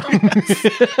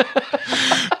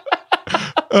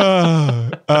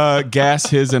 Podcast. Gas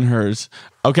his and hers.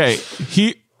 Okay,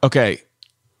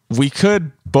 we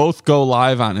could both go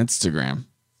live on Instagram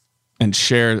and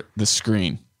share the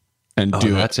screen and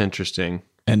do it. That's interesting.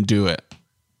 And do it.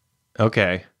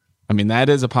 Okay. I mean, that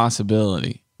is a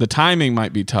possibility. The timing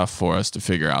might be tough for us to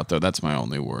figure out, though. That's my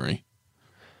only worry.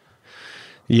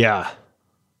 Yeah.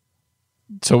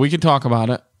 So we can talk about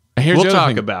it. We'll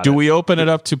talk about it. Do we open it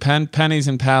up to pennies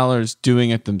and pallers doing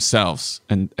it themselves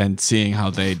and seeing how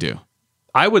they do?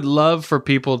 I would love for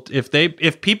people,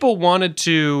 if people wanted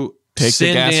to take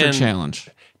the Gasser challenge.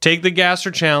 Take the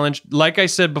Gasser challenge. Like I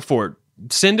said before,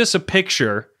 send us a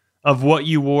picture of what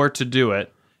you wore to do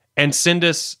it and send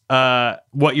us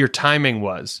what your timing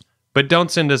was. But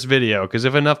don't send us video, because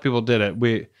if enough people did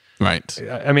it, right.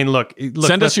 I mean, look.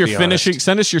 Send us your finishing.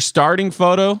 Send us your starting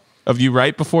photo of you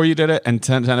right before you did it, and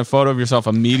send a photo of yourself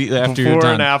immediately after you're done.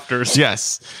 Before and afters.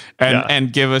 Yes,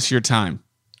 and give us your time.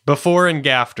 Before and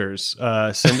gafters.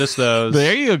 Send us those.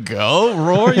 There you go,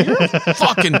 Rory. You're a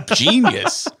fucking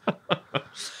genius.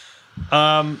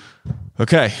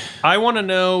 Okay. I want to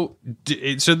know.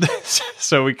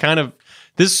 So we kind of.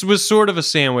 This was sort of a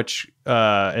sandwich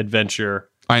adventure.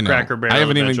 I know. Cracker Barrel I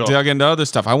haven't even dug into other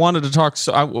stuff. I wanted to talk.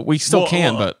 We still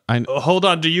can, but hold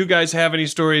on. Do you guys have any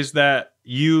stories that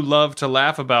you love to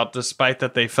laugh about, despite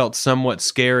that they felt somewhat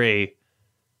scary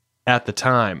at the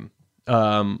time?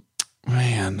 Man,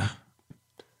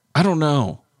 I don't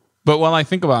know. But while I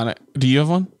think about it, do you have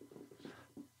one?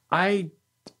 I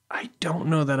I don't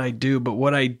know that I do, but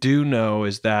what I do know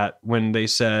is that when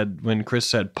Chris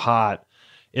said pot,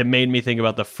 it made me think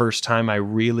about the first time I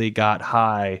really got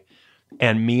high,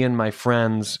 and me and my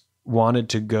friends wanted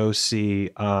to go see,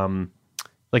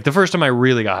 like the first time I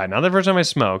really got high, not the first time I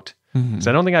smoked, because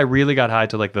I don't think I really got high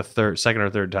till like the second or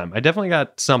third time. I definitely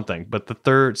got something, but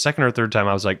the second or third time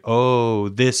I was like, oh,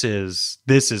 this is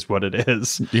what it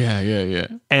is. Yeah.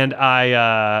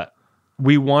 And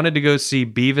we wanted to go see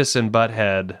Beavis and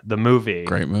Butthead, the movie.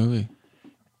 Great movie.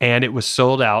 And it was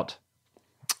sold out.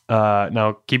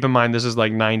 Now, keep in mind, this is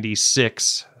like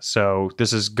 96. So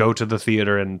this is go to the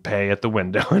theater and pay at the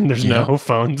window. And there's no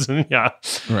phones.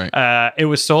 Right. It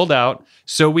was sold out.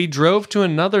 So we drove to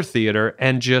another theater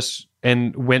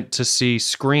and went to see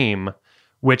Scream,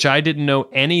 which I didn't know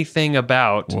anything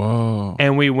about. Whoa.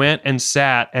 And we went and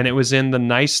sat, and it was in the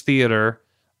nice theater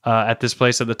at this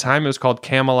place. At the time, it was called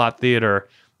Camelot Theater,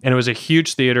 and it was a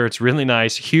huge theater. It's really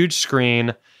nice, huge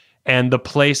screen, and the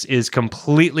place is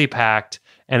completely packed,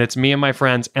 and it's me and my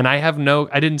friends, and I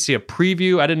didn't see a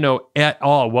preview. I didn't know at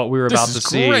all what we were about to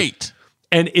see. Great.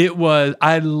 And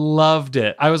I loved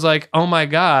it. I was like, oh my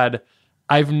God,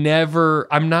 I'm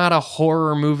not a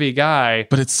horror movie guy.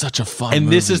 But it's such a fun and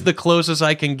movie. This is the closest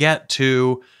I can get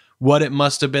to what it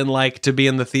must have been like to be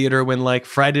in the theater when like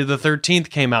Friday the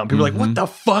 13th came out. And people were like, what the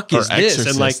fuck is this? Exorcist.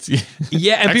 And like,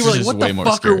 yeah. And people were like, what the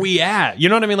fuck are we at? You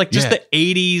know what I mean? Like just the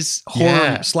 80s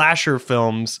horror slasher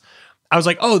films. I was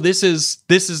like, oh, this is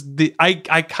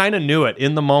I kind of knew it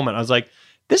in the moment. I was like,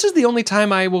 this is the only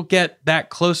time I will get that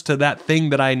close to that thing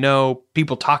that I know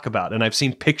people talk about. And I've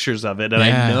seen pictures of it. And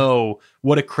I know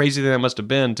what a crazy thing that must have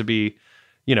been to be,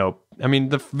 you know, I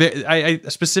mean, I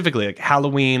specifically like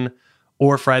Halloween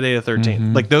or Friday the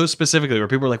 13th, like those specifically where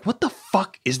people were like, what the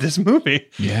fuck is this movie?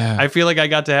 Yeah. I feel like I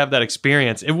got to have that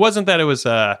experience. It wasn't that it was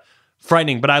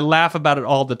frightening, but I laugh about it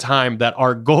all the time that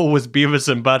our goal was Beavis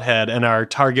and Butthead and our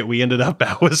target we ended up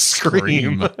at was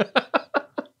Scream.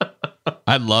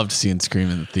 I loved seeing Scream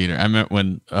in the theater. I meant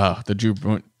when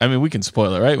we can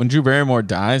spoil it, right? When Drew Barrymore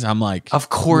dies, I'm like, of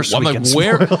course, I'm like,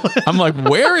 where? I'm like,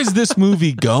 where is this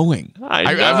movie going?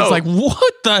 I was like,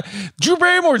 what the? Drew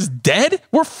Barrymore's dead?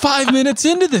 We're 5 minutes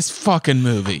into this fucking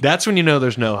movie. That's when you know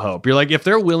there's no hope. You're like, if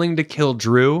they're willing to kill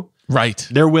Drew, right?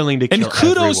 They're willing to kill. And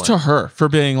kudos everyone. to her for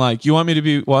being like, you want me to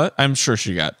be what? I'm sure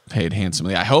she got paid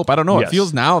handsomely. I hope. I don't know. Yes. It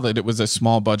feels now that it was a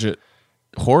small budget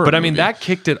horror but I mean movie. That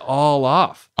kicked it all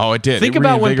off. Oh, it did. Think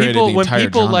about when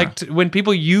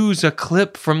people use a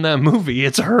clip from that movie,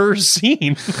 it's her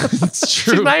scene. It's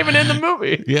true. She's not even in the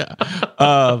movie. Yeah.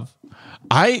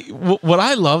 What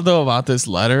I love though about this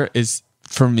letter is,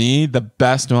 for me, the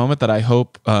best moment that I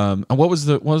hope what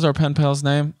was our pen pal's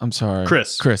name? I'm sorry.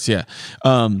 Chris, yeah.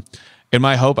 And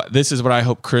my hope, this is what I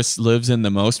hope Chris lives in the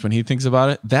most when he thinks about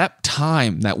it. That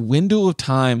time, that window of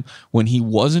time when he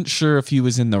wasn't sure if he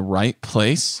was in the right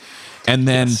place, and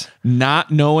then not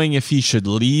knowing if he should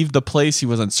leave the place he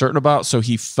was uncertain about. So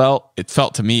it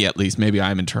felt to me, at least, maybe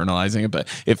I'm internalizing it, but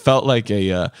it felt like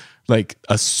a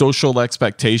social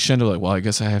expectation of like, well, I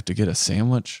guess I have to get a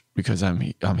sandwich because I'm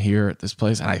here at this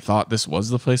place, and I thought this was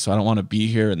the place, so I don't want to be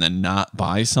here and then not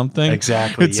buy something.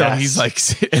 Exactly. And so he's like,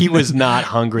 he was not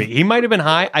hungry. He might have been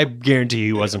high. I guarantee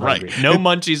he wasn't hungry. No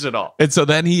munchies at all. And so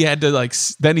then he had to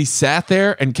then he sat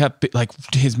there and kept like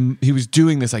he was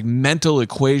doing this like mental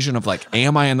equation of like,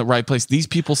 am I in the right place? These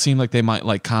people seem like they might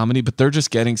like comedy, but they're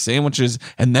just getting sandwiches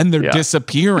and then they're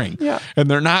disappearing.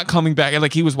 And they're not coming back. And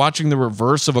like he was watching the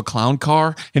reverse of a clown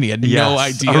car and he had no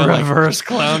idea. A reverse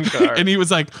clown car. And he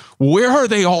was like, where are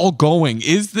they all going?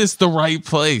 Is this the right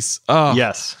place? Oh,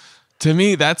 yes. To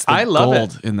me, that's the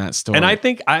gold in that story. And I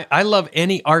think I love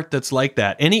any art that's like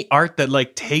that. Any art that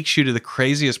like takes you to the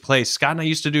craziest place. Scott and I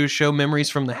used to do a show,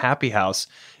 Memories from the Happy House,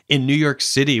 in New York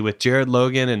City with Jared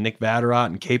Logan and Nick Vatterott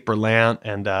and Kate Berlant.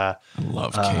 And I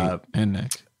love Kate and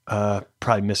Nick.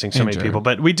 Probably missing so many people,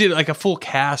 but we did like a full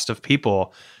cast of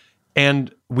people.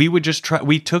 And we would just try,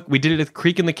 we did it at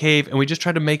Creek in the Cave, and we just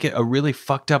tried to make it a really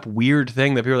fucked up, weird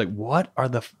thing that people were like,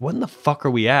 what in the fuck are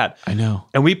we at? I know.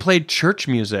 And we played church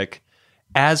music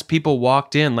as people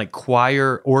walked in, like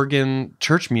choir, organ,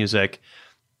 church music.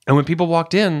 And when people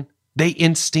walked in, they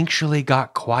instinctually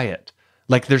got quiet.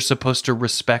 Like they're supposed to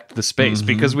respect the space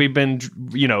because we've been,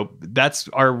 that's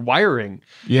our wiring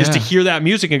is to hear that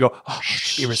music and go, oh,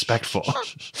 be respectful.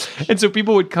 And so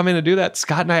people would come in and do that.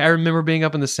 Scott and I remember being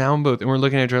up in the sound booth and we're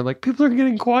looking at each other like, people are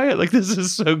getting quiet. Like, this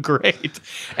is so great.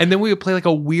 And then we would play like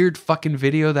a weird fucking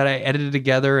video that I edited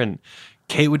together, and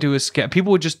Kate would do a sketch.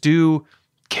 People would just do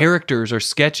characters or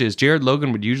sketches. Jared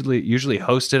Logan would usually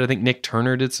host it. I think Nick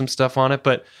Turner did some stuff on it,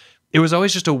 but it was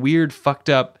always just a weird, fucked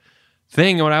up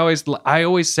thing. And what I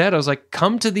always said, I was like,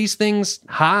 come to these things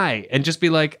high and just be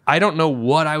like, I don't know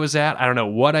what I was at. I don't know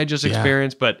what I just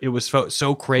experienced, but it was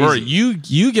so crazy. Rory,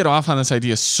 you get off on this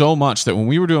idea so much that when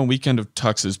we were doing Weekend of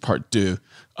Tuxes Part 2,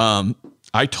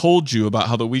 I told you about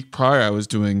how the week prior I was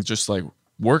doing just like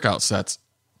workout sets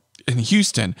in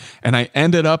Houston, and I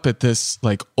ended up at this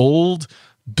like old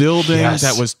building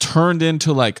that was turned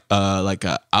into like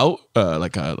a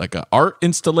art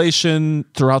installation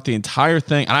throughout the entire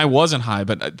thing. And I wasn't high,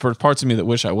 but for parts of me that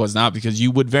wish I was not, because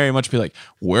you would very much be like,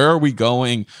 where are we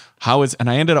going? And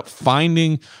I ended up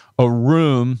finding a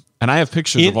room, and I have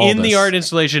pictures of all in this. The art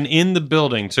installation in the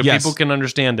building, so people can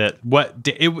understand it.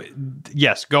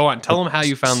 Yes, go on. Tell them how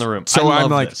you found the room. So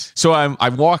I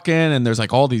walk in, and there's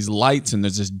like all these lights, and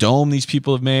there's this dome these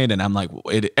people have made, and I'm like,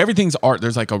 everything's art.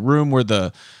 There's like a room where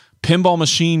the pinball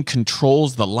machine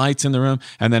controls the lights in the room,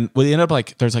 and then we end up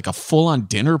like there's like a full-on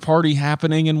dinner party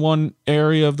happening in one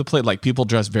area of the place, like people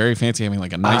dressed very fancy, having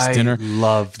like a nice dinner.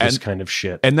 Love this kind of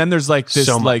shit. And then there's like this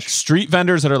like street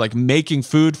vendors that are like making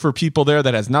food for people there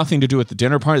that has nothing to do with the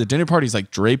dinner party. The dinner party is like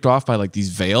draped off by like these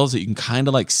veils that you can kind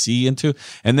of like see into,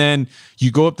 and then you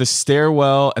go up the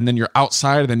stairwell, and then you're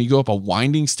outside, and then you go up a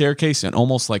winding staircase, and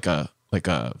almost like a I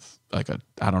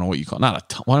don't know what you call it.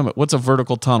 Not a what's a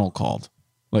vertical tunnel called?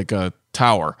 Like a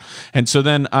tower. And so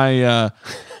then I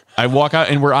walk out,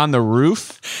 and we're on the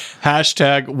roof. #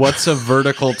 what's a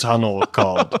vertical tunnel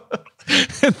called?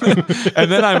 and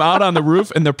then I'm out on the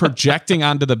roof, and they're projecting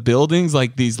onto the buildings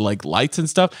like these like lights and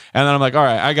stuff. And then I'm like, all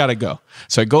right, I gotta go.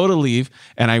 So I go to leave,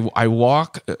 and I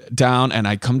walk down, and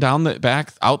I come down the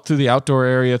back out through the outdoor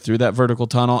area, through that vertical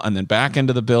tunnel, and then back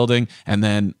into the building. And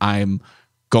then I'm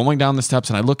going down the steps,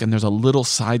 and I look, and there's a little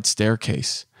side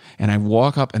staircase. And I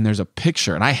walk up, and there's a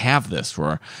picture, and I have this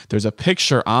where there's a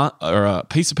picture on, or a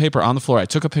piece of paper on the floor I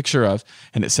took a picture of,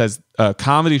 and it says,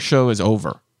 comedy show is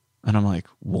over. And I'm like,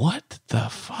 what the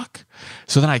fuck?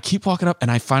 So then I keep walking up, and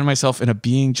I find myself in a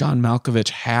Being John Malkovich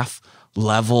half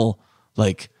level,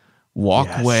 like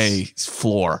walkway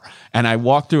floor. And I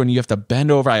walk through, and you have to bend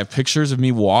over. I have pictures of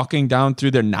me walking down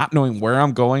through there, not knowing where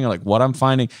I'm going or like what I'm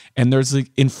finding. And there's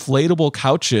like inflatable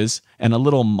couches and a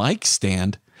little mic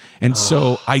stand. And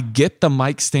so I get the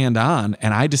mic stand on,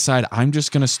 and I decide I'm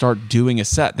just going to start doing a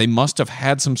set. They must have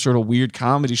had some sort of weird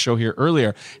comedy show here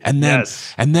earlier. And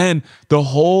then the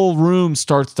whole room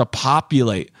starts to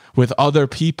populate with other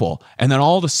people. And then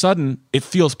all of a sudden it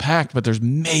feels packed, but there's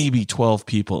maybe 12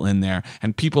 people in there,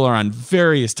 and people are on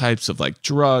various types of like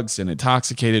drugs and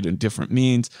intoxicated in different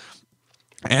means.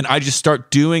 And I just start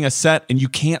doing a set, and you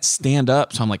can't stand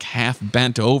up. So I'm like half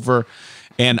bent over.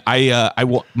 And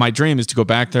my dream is to go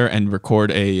back there and record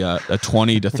a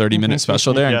 20 to 30 minute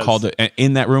special there, and called it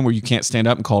in that room where you can't stand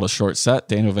up, and called a short set,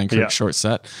 Daniel Van Kirk short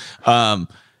set.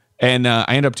 And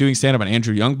I end up doing stand up, and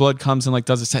Andrew Youngblood comes and like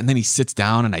does a set, and then he sits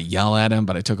down, and I yell at him,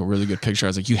 but I took a really good picture. I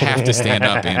was like, you have to stand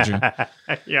up, Andrew.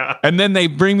 And then they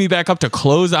bring me back up to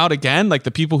close out again. Like the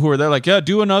people who are there, like, yeah,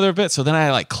 do another bit. So then I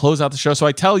like close out the show. So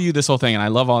I tell you this whole thing, and I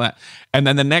love all that. And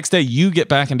then the next day you get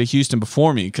back into Houston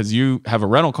before me, because you have a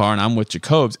rental car and I'm with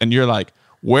Jacobs, and you're like,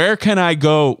 where can I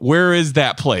go? Where is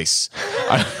that place?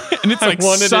 And it's like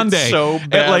Sunday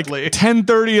at like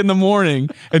 10:30 in the morning,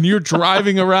 and you're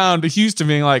driving around to Houston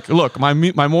being like, look, my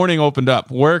morning opened up.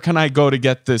 Where can I go to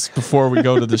get this before we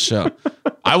go to the show?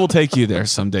 I will take you there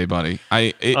someday, buddy.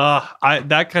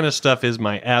 That kind of stuff is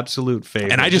my absolute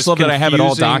favorite. And I just love that I have it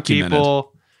all documented.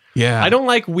 People. Yeah. I don't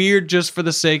like weird just for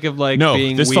the sake of like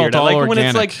being weird. I like organic. When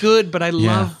it's like good, but I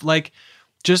love like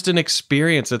just an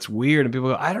experience that's weird, and people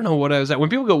go, I don't know what I was at. When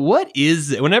people go, what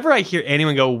is it? Whenever I hear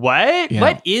anyone go, what? Yeah.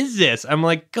 What is this? I'm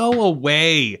like, go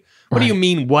away. What do you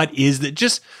mean, what is that?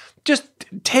 Just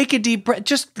take a deep breath.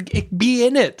 Just be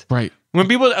in it. Right. When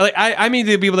people like, I mean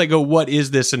the people that go, what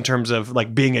is this, in terms of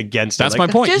like being against that's it. That's like,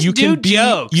 my point. Just you can be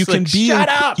jokes. You can like, be shut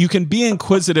up. You can be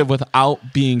inquisitive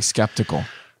without being skeptical.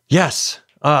 Yes.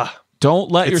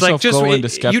 Don't let yourself go into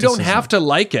skepticism. You don't have to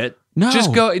like it. No.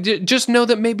 Just know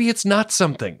that maybe it's not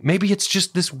something. Maybe it's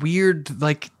just this weird,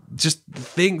 like, just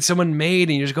thing someone made,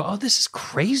 and you just go, oh, this is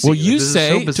crazy. Well, you this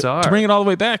say, is so bizarre. To bring it all the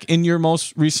way back, in your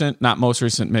not most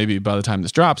recent, maybe by the time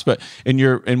this drops, but in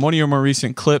one of your more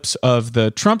recent clips of the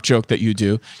Trump joke that you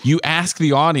do, you ask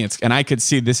the audience, and I could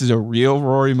see this is a real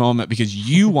Rory moment, because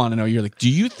you want to know, you're like, do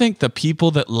you think the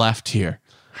people that left here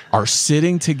are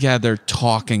sitting together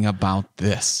talking about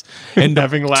this? And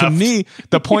having laughed. To me,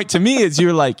 the point to me is,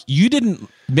 you're like,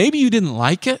 maybe you didn't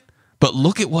like it, but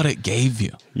look at what it gave you.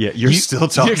 Yeah, you're still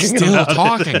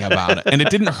talking about it. And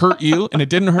it didn't hurt you, and it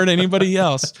didn't hurt anybody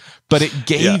else, but it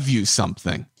gave you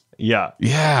something. Yeah.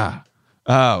 Yeah.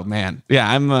 Oh man. Yeah,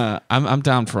 I'm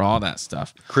down for all that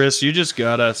stuff. Chris, you just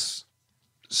got us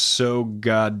so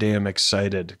goddamn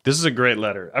excited. This is a great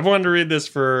letter. I've wanted to read this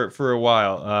for a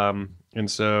while. And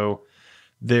so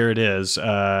there it is.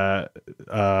 Agreed.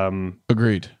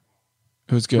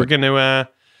 It was good. We're gonna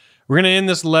end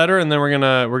this letter, and then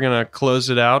we're gonna close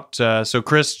it out. So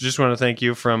Chris, just want to thank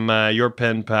you from your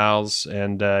pen pals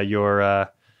and your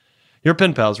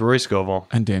pen pals, Rory Scovel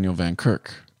and Daniel Van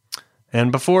Kirk.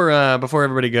 And before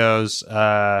everybody goes,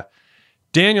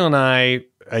 Daniel and I,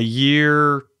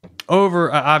 over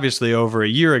a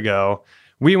year ago,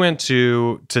 we went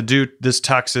to do this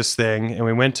Tuxus thing, and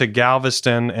we went to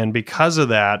Galveston, and because of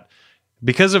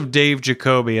Dave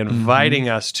Jacoby inviting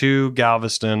us to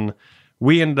Galveston,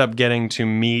 we ended up getting to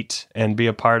meet and be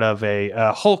a part of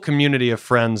a whole community of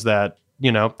friends that,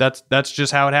 that's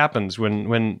just how it happens.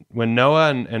 When Noah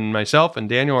and myself and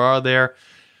Daniel are all there,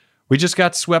 we just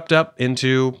got swept up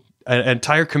into an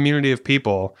entire community of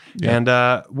people. Yeah. And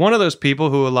one of those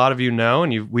people who a lot of you know,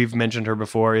 and we've mentioned her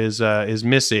before, is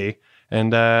Missy.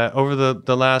 And over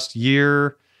the last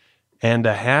year and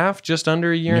a half, just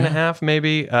under a year and a half,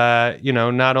 maybe,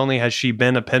 not only has she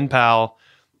been a pen pal,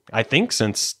 I think,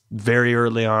 since very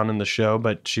early on in the show,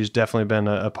 but she's definitely been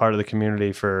a part of the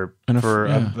community for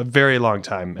a very long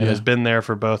time, and has been there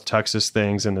for both Tuxus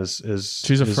things, and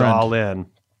is all in.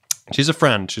 She's a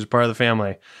friend. She's a part of the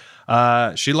family.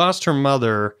 She lost her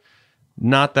mother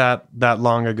not that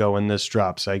long ago when this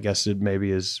drops. I guess it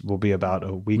will be about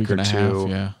a week or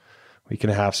two. Week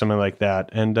and a half, something like that.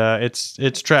 And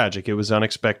it's tragic. It was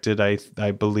unexpected,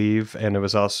 I believe, and it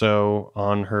was also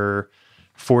on her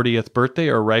 40th birthday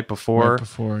or right before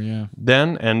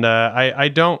then. And I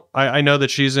know that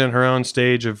she's in her own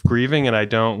stage of grieving, and I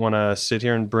don't want to sit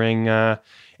here and bring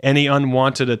any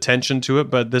unwanted attention to it,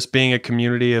 but this being a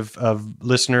community of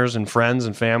listeners and friends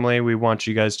and family, we want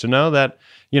you guys to know that,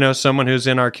 someone who's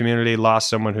in our community lost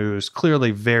someone who's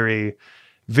clearly very,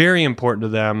 very important to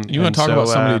them. You want to talk about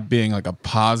somebody being like a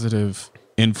positive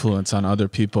influence on other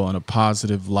people in a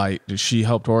positive light. She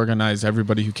helped organize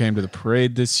everybody who came to the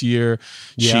parade this year.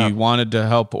 Yeah. She wanted to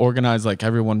help organize like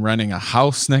everyone renting a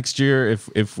house next year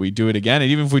if we do it again. And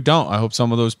even if we don't, I hope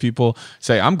some of those people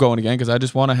say, I'm going again because I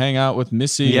just want to hang out with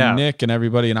Missy and Nick and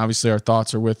everybody. And obviously our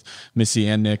thoughts are with Missy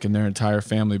and Nick and their entire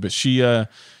family. But she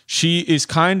is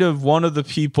kind of one of the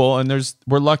people, and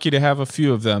we're lucky to have a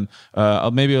few of them,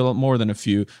 maybe a lot more than a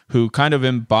few, who kind of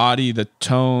embody the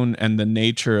tone and the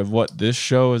nature of what this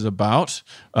show is about.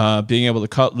 Being able to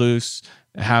cut loose,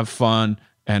 have fun,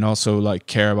 and also like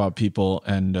care about people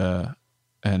and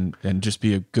just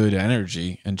be a good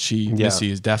energy. And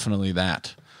Missy is definitely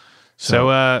that.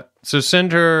 So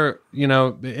send her,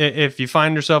 if you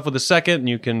find yourself with a second,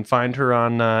 you can find her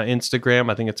on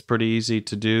Instagram. I think it's pretty easy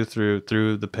to do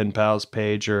through the Pen Pals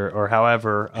page or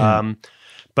however. Yeah.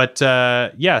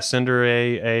 Send her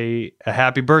a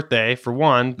happy birthday for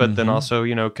one, but then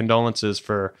also, condolences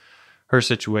for her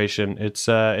situation. It's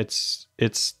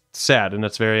sad and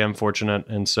it's very unfortunate.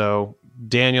 And so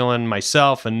Daniel and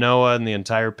myself and Noah and the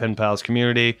entire Pen Pals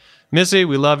community, Missy,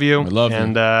 we love you. We love you.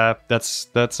 And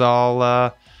that's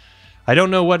all. I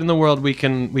don't know what in the world we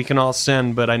can all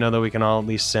send, but I know that we can all at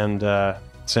least send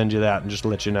you that and just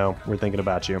let you know we're thinking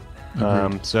about you.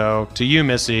 So to you,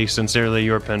 Missy, sincerely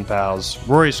your pen pals,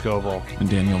 Rory Scovel and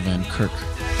Daniel Van Kirk.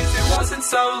 It wasn't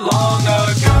so long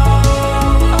ago.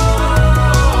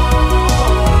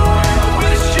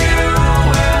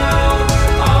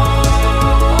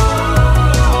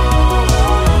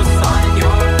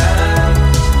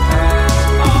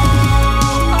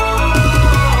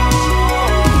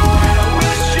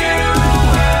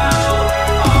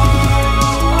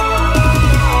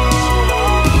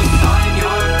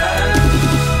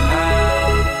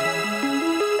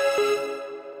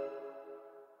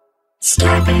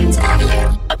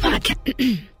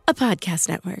 A podcast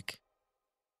network.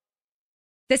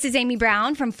 This is Amy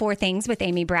Brown from 4 Things with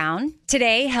Amy Brown.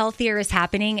 Today, healthier is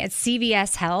happening at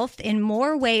CVS Health in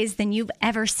more ways than you've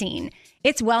ever seen.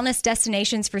 It's wellness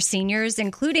destinations for seniors,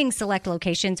 including select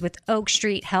locations with Oak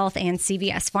Street Health and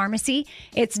CVS Pharmacy.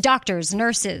 It's doctors,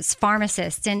 nurses,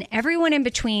 pharmacists, and everyone in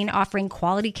between offering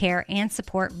quality care and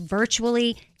support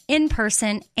virtually, in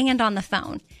person, and on the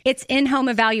phone. It's in-home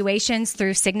evaluations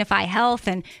through Signify Health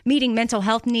and meeting mental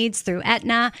health needs through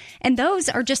Aetna. And those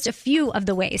are just a few of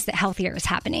the ways that healthier is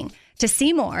happening. To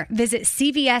see more, visit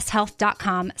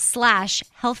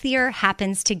cvshealth.com/healthier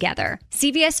happens together.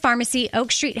 CVS Pharmacy,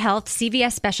 Oak Street Health,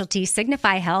 CVS Specialty,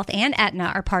 Signify Health, and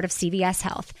Aetna are part of CVS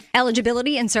Health.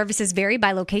 Eligibility and services vary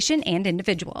by location and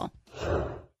individual.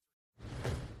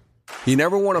 You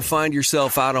never want to find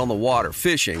yourself out on the water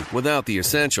fishing without the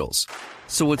essentials.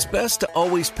 So it's best to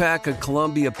always pack a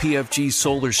Columbia PFG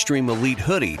Solar Stream Elite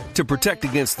hoodie to protect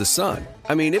against the sun.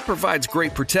 I mean, it provides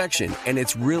great protection, and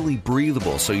it's really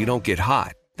breathable so you don't get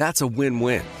hot. That's a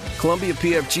win-win. Columbia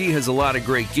PFG has a lot of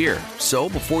great gear, so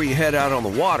before you head out on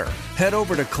the water, head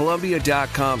over to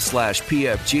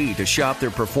Columbia.com/PFG to shop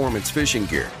their performance fishing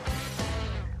gear.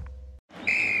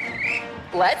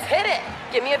 Let's hit it.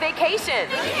 Give me a vacation.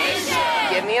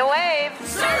 Give me a wave.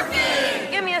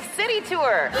 Surfing. Give me a city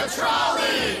tour. The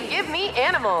trolley. Give me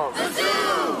animals. The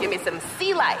zoo. Give me some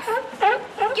sea life.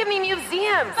 Give me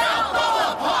museums.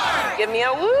 Balboa Park. Give me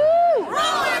a woo.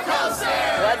 Roller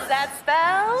coaster. What's that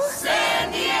spell?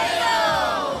 San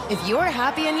Diego. If you're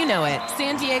happy and you know it,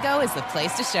 San Diego is the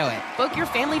place to show it. Book your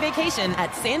family vacation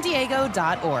at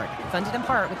sandiego.org. Funded in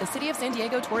part with the City of San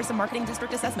Diego Tourism Marketing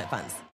District Assessment Funds.